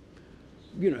thinking,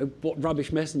 you know, what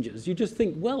rubbish messengers, you just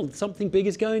think, well, something big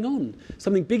is going on.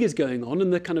 Something big is going on,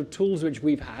 and the kind of tools which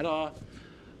we've had aren't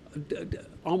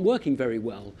working very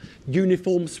well.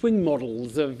 Uniform swing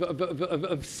models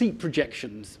of seat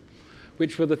projections,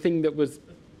 which were the thing that was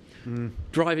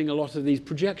driving a lot of these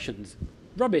projections.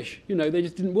 Rubbish, you know, they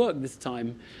just didn't work this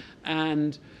time.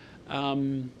 And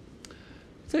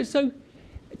so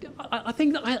I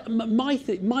think that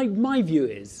my view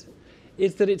is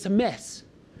that it's a mess,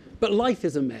 but life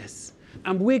is a mess.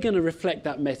 And we're going to reflect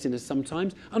that messiness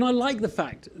sometimes. And I like the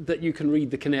fact that you can read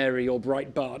The Canary or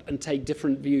Breitbart and take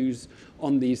different views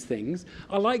on these things.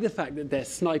 I like the fact that they're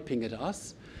sniping at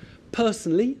us.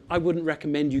 Personally, I wouldn't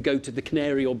recommend you go to The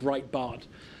Canary or Breitbart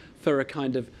for a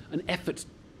kind of an effort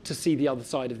to see the other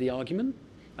side of the argument.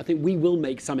 I think we will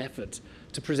make some effort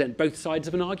to present both sides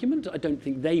of an argument. I don't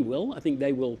think they will. I think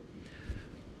they will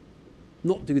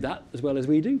not do that as well as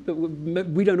we do. But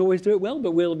we don't always do it well,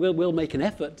 but we'll make an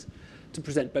effort to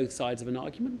present both sides of an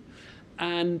argument.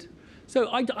 And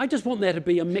so I just want there to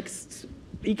be a mixed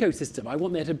ecosystem. I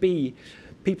want there to be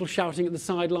people shouting at the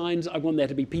sidelines. I want there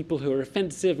to be people who are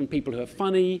offensive and people who are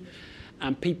funny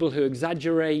and people who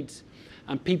exaggerate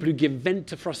and people who give vent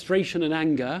to frustration and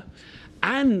anger.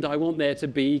 And I want there to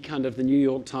be kind of the New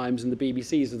York Times and the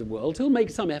BBCs of the world who'll make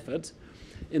some effort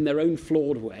in their own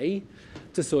flawed way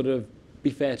to sort of be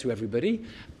fair to everybody.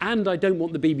 And I don't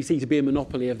want the BBC to be a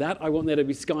monopoly of that. I want there to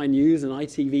be Sky News and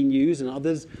ITV News and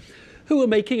others who are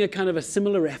making a kind of a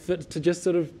similar effort to just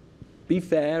sort of be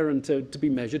fair and to be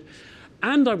measured.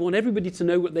 And I want everybody to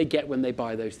know what they get when they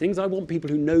buy those things. I want people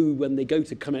who know when they go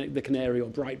to The Canary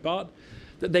or Breitbart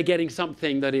that they're getting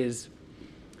something that is,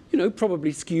 you know,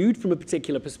 probably skewed from a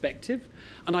particular perspective.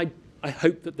 And I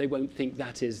hope that they won't think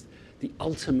that is the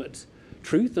ultimate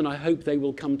truth. And I hope they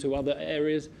will come to other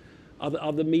areas,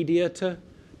 other media to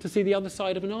see the other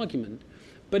side of an argument.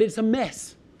 But it's a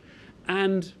mess.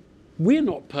 And we're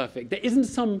not perfect. There isn't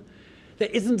some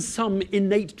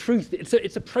innate truth.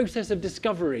 It's a process of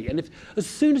discovery. And as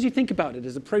soon as you think about it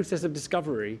as a process of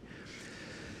discovery,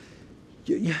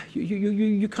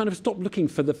 you kind of stop looking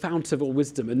for the fount of all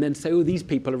wisdom and then say, oh, these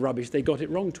people are rubbish, they got it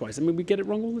wrong twice. I mean, we get it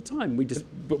wrong all the time.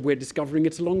 But we're discovering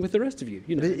it along with the rest of you.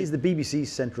 You know? Is the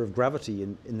BBC's centre of gravity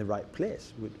in the right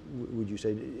place, would you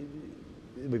say?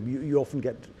 You often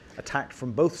get attacked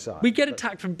from both sides. We get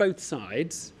attacked from both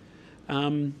sides.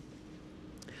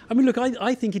 I mean, look,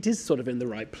 I think it is sort of in the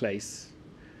right place.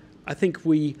 I think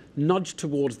we nudge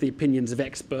towards the opinions of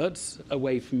experts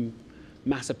away from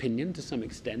mass opinion to some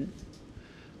extent.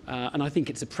 And I think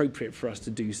it's appropriate for us to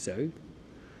do so.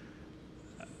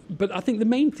 But I think the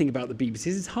main thing about the BBC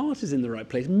is its heart is in the right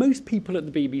place. Most people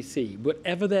at the BBC,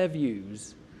 whatever their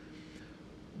views,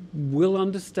 will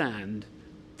understand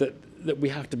that we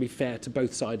have to be fair to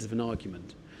both sides of an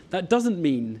argument. That doesn't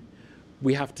mean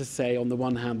we have to say, on the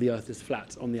one hand, the earth is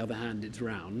flat, on the other hand, it's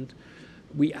round.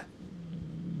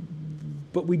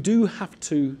 But we do have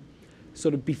to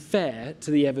sort of be fair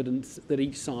to the evidence that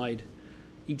each side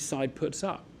puts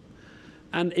up.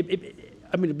 And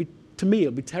to me,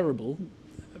 it'll be terrible,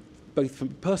 both for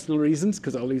personal reasons,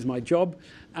 because I'll lose my job,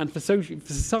 and for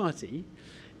society,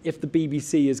 if the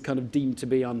BBC is kind of deemed to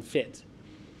be unfit.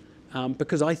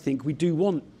 Because I think you do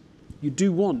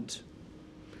want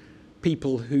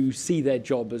people who see their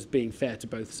job as being fair to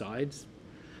both sides,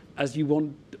 as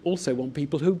you also want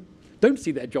people who don't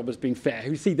see their job as being fair,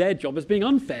 who see their job as being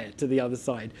unfair to the other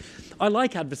side. I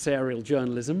like adversarial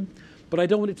journalism, but I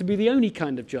don't want it to be the only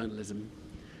kind of journalism.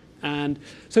 And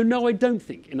so, no, I don't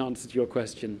think, in answer to your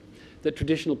question, that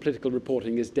traditional political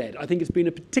reporting is dead. I think it's been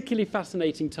a particularly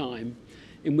fascinating time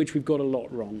in which we've got a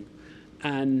lot wrong.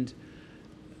 And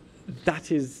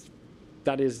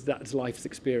that's life's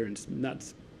experience, and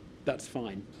that's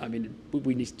fine. I mean,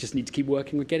 we just need to keep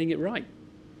working with getting it right.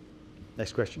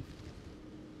 Next question.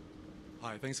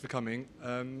 Hi, thanks for coming.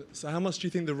 So how much do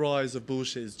you think the rise of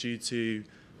bullshit is due to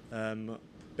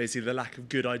basically the lack of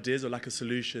good ideas or lack of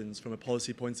solutions from a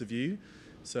policy point of view?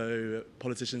 So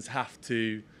politicians have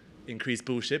to increase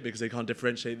bullshit because they can't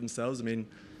differentiate themselves. I mean,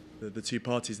 the two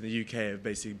parties in the UK have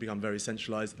basically become very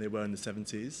centralised than they were in the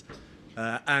 70s.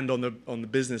 And on the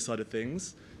business side of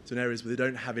things, so in areas where they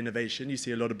don't have innovation, you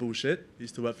see a lot of bullshit. I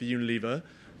used to work for Unilever,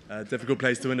 difficult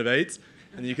place to innovate.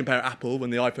 And you compare Apple, when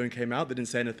the iPhone came out, they didn't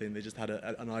say anything. They just had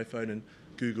an iPhone and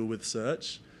Google with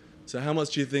search. So how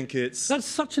much do you think it's... That's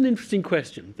such an interesting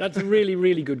question. That's a really,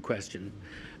 really good question.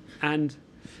 And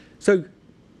so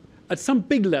at some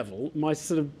big level, my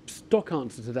sort of stock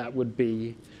answer to that would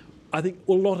be, I think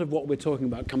a lot of what we're talking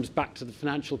about comes back to the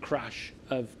financial crash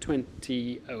of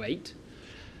 2008.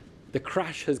 The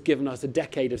crash has given us a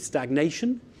decade of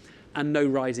stagnation and no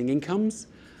rising incomes.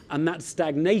 And that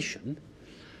stagnation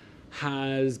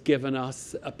has given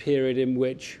us a period in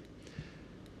which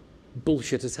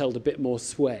bullshit has held a bit more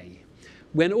sway.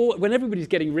 When everybody's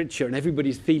getting richer and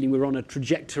everybody's feeling we're on a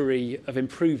trajectory of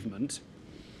improvement,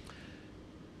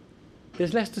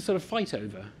 there's less to sort of fight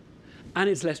over. And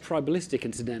it's less tribalistic,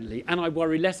 incidentally. And I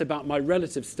worry less about my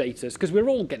relative status, because we're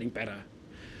all getting better.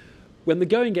 When the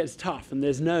going gets tough and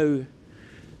there's no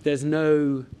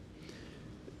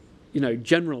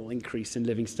general increase in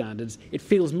living standards, it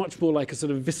feels much more like a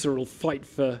sort of visceral fight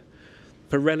for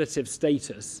relative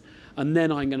status. And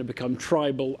then I'm going to become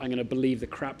tribal. I'm going to believe the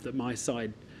crap that my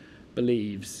side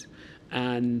believes,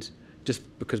 and just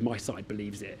because my side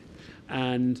believes it.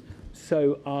 And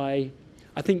so I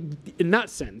think in that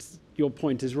sense, your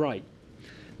point is right.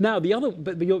 Now,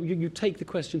 but you take the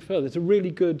question further. It's a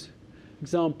really good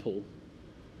example.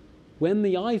 When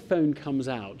the iPhone comes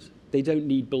out, they don't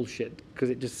need bullshit because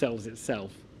it just sells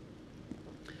itself.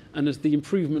 And as the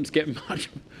improvements get much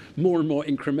more and more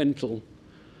incremental,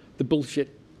 the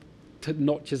bullshit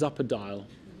notches up a dial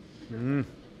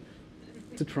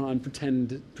to try and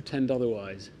pretend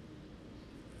otherwise.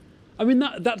 I mean,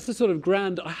 that's the sort of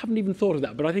grand. I haven't even thought of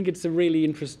that, but I think it's a really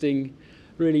interesting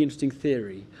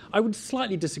theory. I would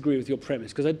slightly disagree with your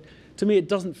premise because to me it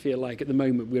doesn't feel like at the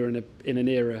moment we're in an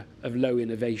era of low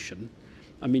innovation.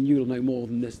 I mean, you'll know more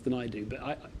than this than I do,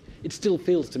 but it still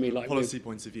feels to me like policy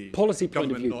points of view. Policy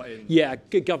point of view. Not in. Yeah,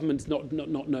 government's not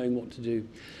knowing what to do.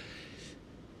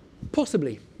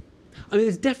 Possibly. I mean,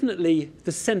 there's definitely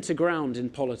the centre ground in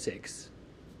politics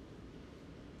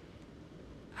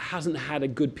hasn't had a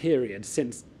good period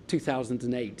since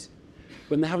 2008,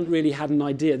 when they haven't really had an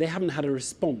idea. They haven't had a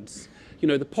response. You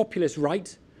know, the populist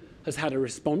right has had a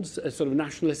response, a sort of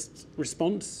nationalist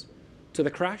response to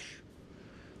the crash.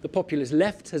 The populist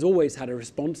left has always had a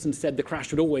response and said the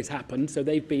crash would always happen, so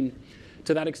they've been,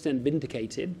 to that extent,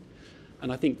 vindicated,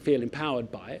 and I think feel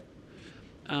empowered by it.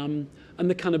 And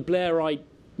the kind of Blairite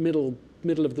middle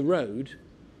of the road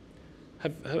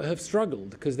have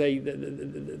struggled because they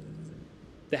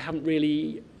haven't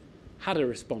really had a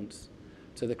response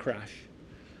to the crash.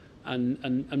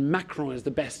 And Macron is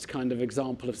the best kind of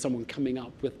example of someone coming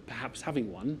up with perhaps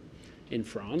having one in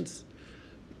France,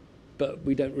 but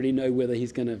we don't really know whether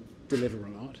he's going to deliver or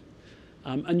not.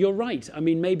 And you're right. I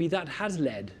mean, maybe that has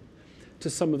led to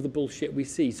some of the bullshit we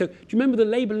see. So do you remember the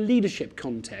Labour leadership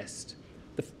contest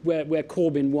where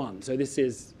Corbyn won? So this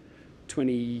is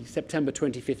September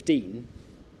 2015.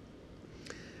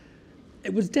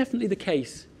 It was definitely the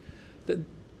case that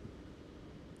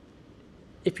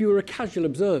if you were a casual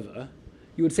observer,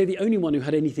 you would say the only one who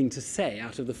had anything to say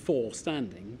out of the four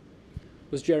standing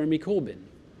was Jeremy Corbyn.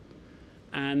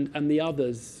 And the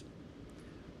others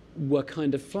were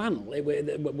kind of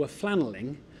were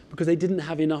flanneling because they didn't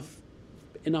have enough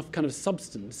kind of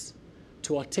substance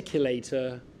to articulate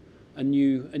a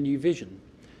new vision.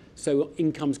 So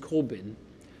in comes Corbyn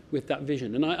with that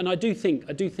vision, and I do think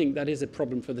that is a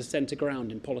problem for the centre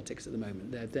ground in politics at the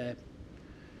moment.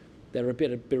 They're a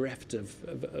bit bereft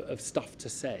of stuff to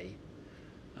say,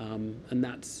 and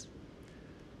that's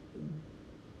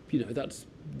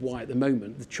why at the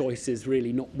moment the choice is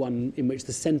really not one in which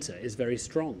the centre is very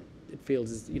strong. It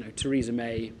feels as Theresa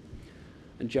May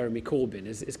and Jeremy Corbyn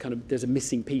is kind of, there's a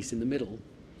missing piece in the middle.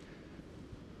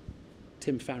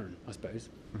 Tim Farron, I suppose.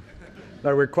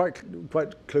 Now we're quite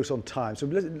close on time, so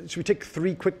should we take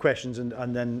 3 quick questions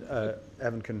and then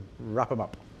Evan can wrap them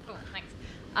up. Cool, thanks.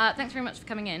 Thanks very much for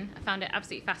coming in. I found it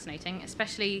absolutely fascinating,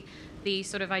 especially the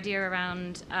sort of idea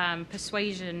around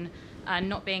persuasion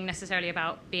not being necessarily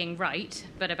about being right,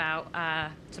 but about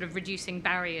sort of reducing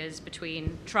barriers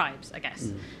between tribes, I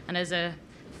guess. And as a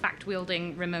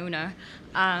fact-wielding Ramona.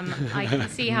 I can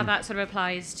see how that sort of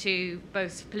applies to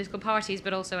both political parties,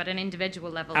 but also at an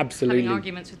individual level, Absolutely. having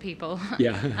arguments with people.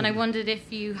 Yeah. And I wondered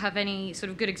if you have any sort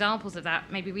of good examples of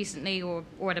that, maybe recently or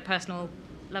at a personal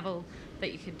level,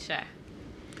 that you could share.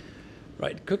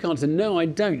 Right, quick answer, no, I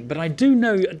don't. But I do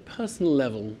know at a personal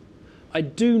level, I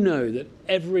do know that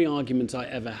every argument I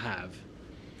ever have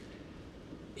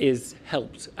is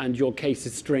helped and your case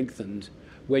is strengthened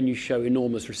when you show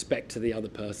enormous respect to the other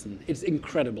person. It's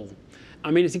incredible.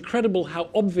 I mean, it's incredible how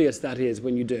obvious that is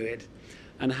when you do it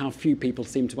and how few people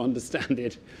seem to understand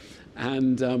it.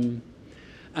 And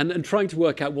trying to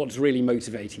work out what's really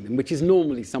motivating them, which is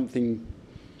normally something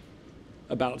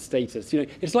about status. You know,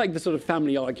 it's like the sort of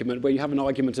family argument where you have an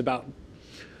argument about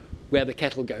where the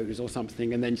kettle goes or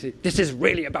something, and then you say, "This is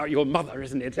really about your mother,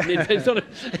 isn't it?" And it's sort of,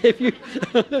 if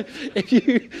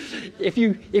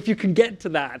you can get to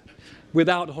that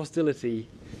without hostility,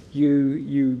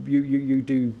 you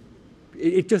do.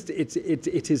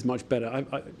 It is much better.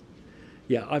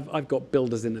 I've got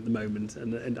builders in at the moment,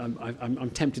 and I'm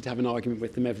tempted to have an argument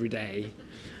with them every day,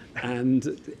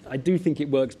 and I do think it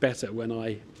works better when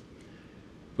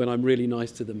I'm really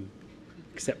nice to them,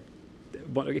 except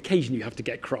occasionally you have to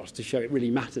get cross to show it really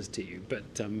matters to you, but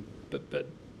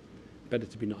better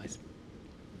to be nice.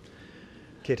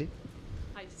 Kitty?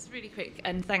 Hi, just really quick,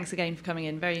 and thanks again for coming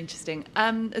in, very interesting.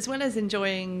 As well as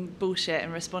enjoying bullshit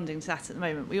and responding to that at the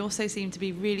moment, we also seem to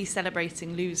be really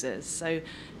celebrating losers. So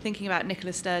thinking about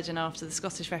Nicola Sturgeon after the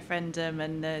Scottish referendum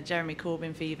and the Jeremy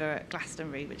Corbyn fever at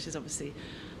Glastonbury, which is obviously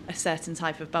a certain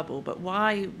type of bubble, but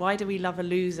why do we love a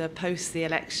loser post the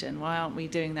election? Why aren't we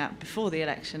doing that before the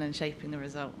election and shaping the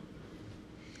result?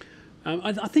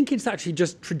 I think it's actually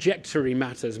just trajectory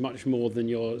matters much more than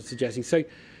you're suggesting. So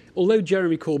although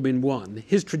Jeremy Corbyn won,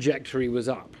 his trajectory was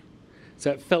up.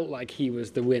 So it felt like he was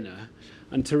the winner.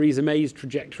 And Theresa May's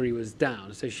trajectory was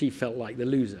down, so she felt like the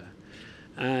loser.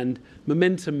 And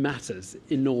momentum matters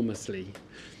enormously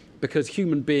because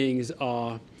human beings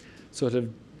are sort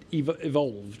of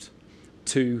evolved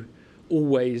to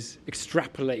always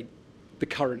extrapolate the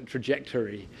current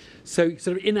trajectory. So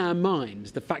sort of in our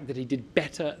minds, the fact that he did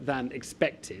better than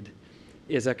expected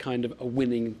is a kind of a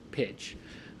winning pitch.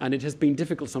 And it has been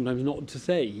difficult sometimes not to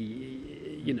say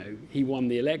he won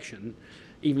the election,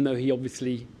 even though he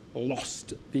obviously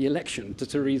lost the election to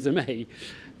Theresa May.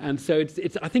 And so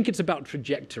I think it's about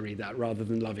trajectory, that, rather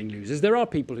than loving losers. There are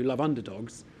people who love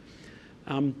underdogs,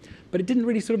 but it didn't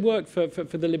really sort of work for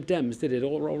the Lib Dems, did it?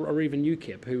 Or even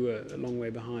UKIP, who were a long way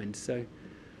behind. So,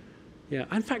 yeah.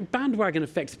 In fact, bandwagon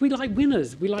effects. We like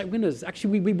winners. We like winners.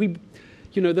 Actually, we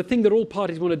the thing that all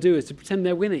parties want to do is to pretend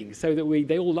they're winning, so that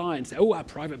they all lie and say, "Oh, our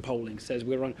private polling says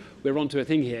we're onto a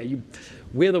thing here.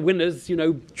 We're the winners.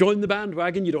 Join the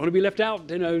bandwagon. You don't want to be left out."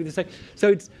 So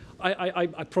it's.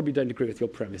 I probably don't agree with your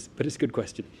premise, but it's a good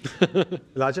question.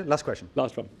 Elijah, last question.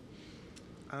 Last one.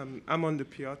 I'm on the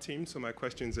PR team, so my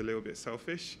question's a little bit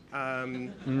selfish.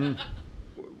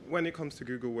 When it comes to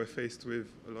Google, we're faced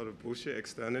with a lot of bullshit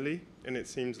externally, and it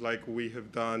seems like we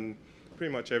have done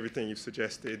pretty much everything you've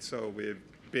suggested. So we've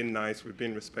been nice, we've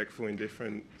been respectful in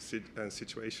different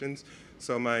situations.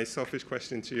 So my selfish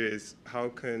question to you is, how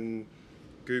can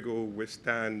Google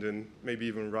withstand and maybe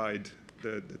even ride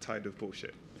the tide of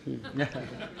bullshit?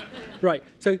 Right.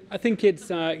 So I think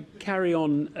it's carry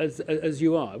on as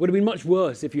you are. It would have been much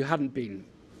worse if you hadn't been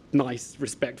nice,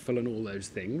 respectful, and all those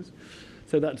things.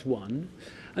 So that's one.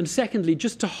 And secondly,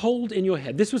 just to hold in your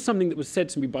head, this was something that was said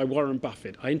to me by Warren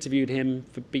Buffett. I interviewed him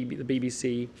for the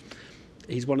BBC.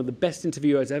 He's one of the best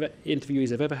interviewees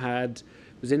I've ever had.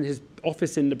 Was in his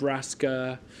office in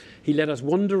Nebraska. He let us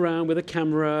wander around with a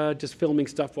camera, just filming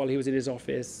stuff while he was in his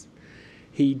office.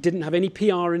 He didn't have any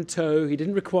PR in tow. He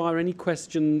didn't require any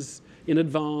questions in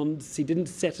advance. He didn't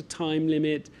set a time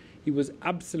limit. He was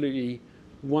absolutely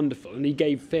wonderful, and he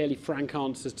gave fairly frank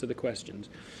answers to the questions.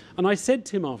 And I said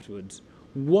to him afterwards,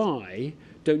 why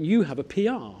don't you have a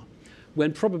PR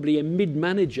when probably a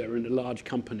mid-manager in a large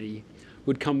company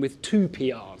would come with 2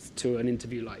 PRs to an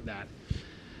interview like that?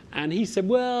 And he said,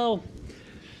 well,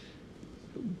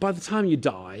 by the time you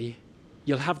die,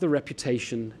 you'll have the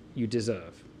reputation you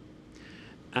deserve.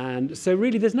 And so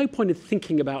really, there's no point in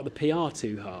thinking about the PR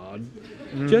too hard.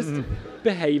 Just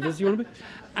behave as you want to be.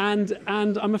 And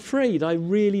I'm afraid I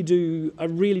really do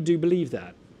believe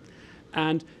that.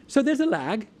 And so there's a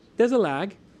lag. But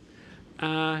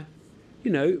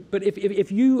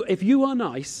if you are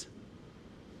nice,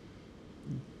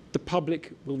 the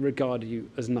public will regard you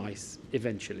as nice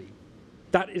eventually.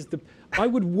 I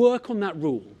would work on that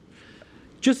rule.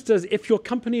 Just as if your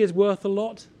company is worth a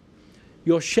lot,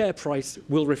 your share price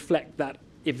will reflect that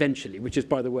eventually, which is,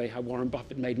 by the way, how Warren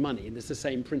Buffett made money, and it's the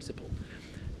same principle.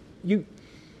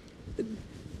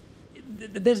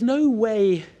 There's no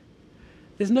way,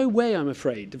 I'm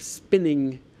afraid, of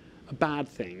spinning a bad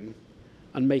thing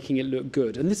and making it look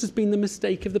good. And this has been the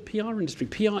mistake of the PR industry.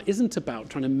 PR isn't about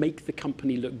trying to make the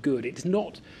company look good. It's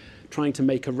not trying to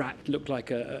make a rat look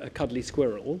like a cuddly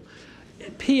squirrel.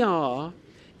 PR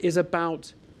is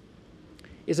about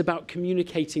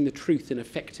communicating the truth in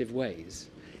effective ways.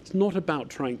 It's not about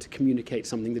trying to communicate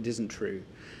something that isn't true.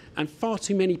 And far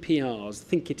too many PRs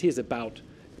think it is about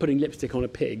putting lipstick on a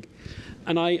pig.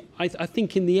 And I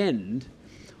think in the end,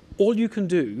 all you can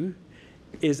do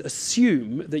is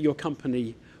assume that your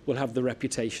company will have the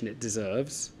reputation it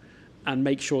deserves and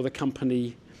make sure the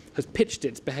company has pitched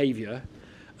its behavior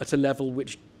at a level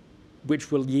which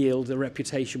will yield the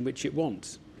reputation which it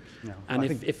wants. No, and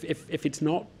if it's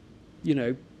not, you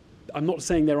know, I'm not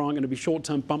saying there aren't going to be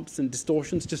short-term bumps and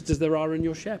distortions, just as there are in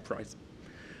your share price.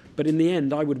 But in the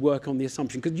end, I would work on the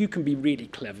assumption, because you can be really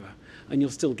clever and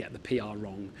you'll still get the PR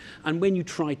wrong. And when you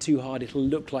try too hard, it'll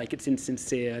look like it's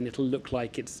insincere and it'll look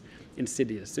like it's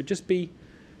insidious. So just be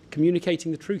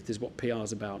communicating the truth is what PR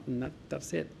is about, and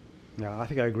that's it. Yeah, I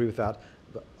think I agree with that.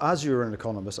 But as you're an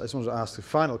economist, I just wanted to ask the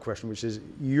final question, which is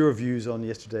your views on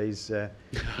yesterday's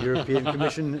European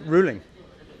Commission ruling.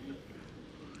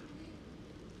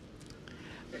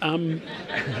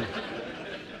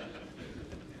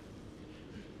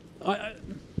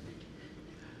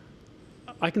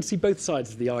 I can see both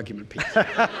sides of the argument, Pete.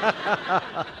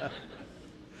 I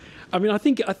mean, I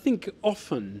think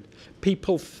often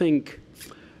people think,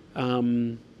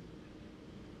 but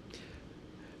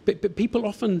people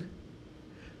often.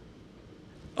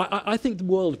 I think the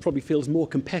world probably feels more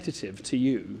competitive to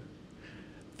you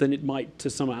than it might to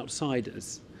some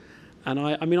outsiders. And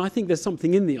I mean, I think there's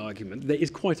something in the argument. There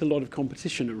is quite a lot of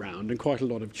competition around and quite a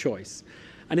lot of choice.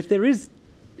 And if there is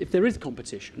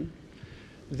competition,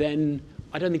 then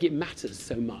I don't think it matters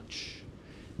so much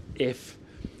if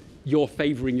you're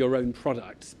favouring your own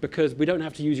products, because we don't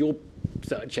have to use your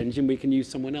search engine, we can use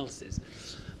someone else's.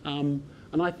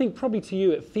 And I think probably to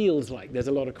you it feels like there's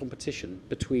a lot of competition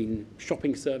between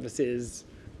shopping services,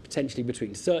 potentially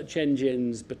between search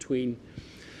engines, between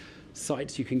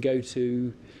sites you can go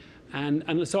to.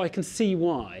 And so I can see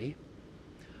why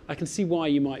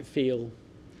you might feel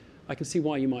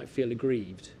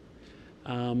aggrieved.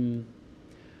 I'm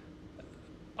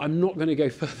not going to go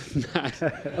further than that.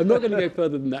 I'm not going to go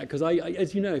further than that because,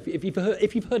 as you know, if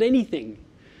you've heard anything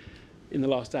in the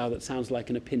last hour that sounds like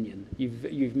an opinion,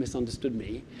 you've misunderstood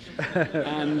me.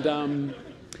 And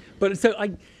but so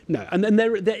no. And then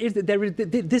there is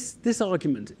this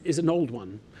argument is an old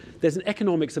one. There's an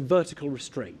economics of vertical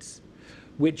restraints,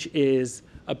 which is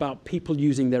about people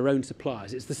using their own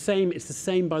suppliers. It's the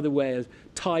same, by the way, as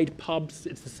Tide pubs.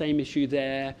 It's the same issue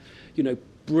there. You know,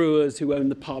 brewers who own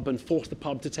the pub and force the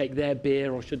pub to take their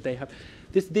beer, or should they have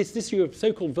this issue of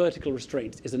so-called vertical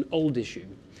restraints is an old issue,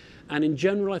 and in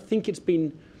general, I think it's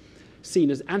been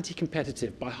seen as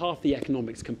anti-competitive by half the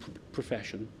economics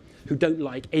profession, who don't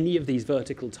like any of these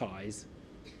vertical ties,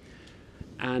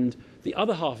 and the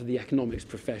other half of the economics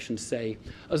profession say,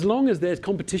 as long as there's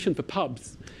competition for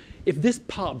pubs, if this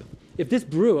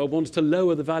brewer wants to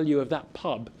lower the value of that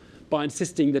pub by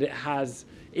insisting that it has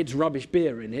its rubbish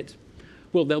beer in it,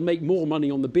 well, they'll make more money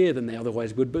on the beer than they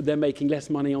otherwise would, but they're making less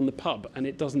money on the pub, and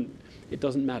it doesn't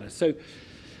matter. So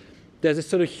there's a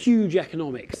sort of huge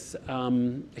economics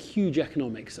of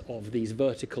these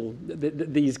vertical,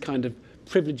 these kind of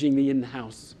privileging the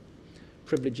in-house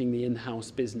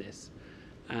business.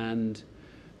 And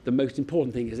the most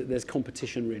important thing is that there's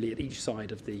competition really at each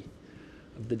side of the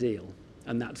deal,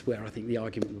 and that's where I think the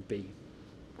argument would be.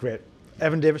 Great.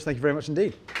 Evan Davis, thank you very much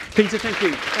indeed. Peter, thank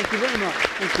you. Thank you very much.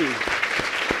 Thank you.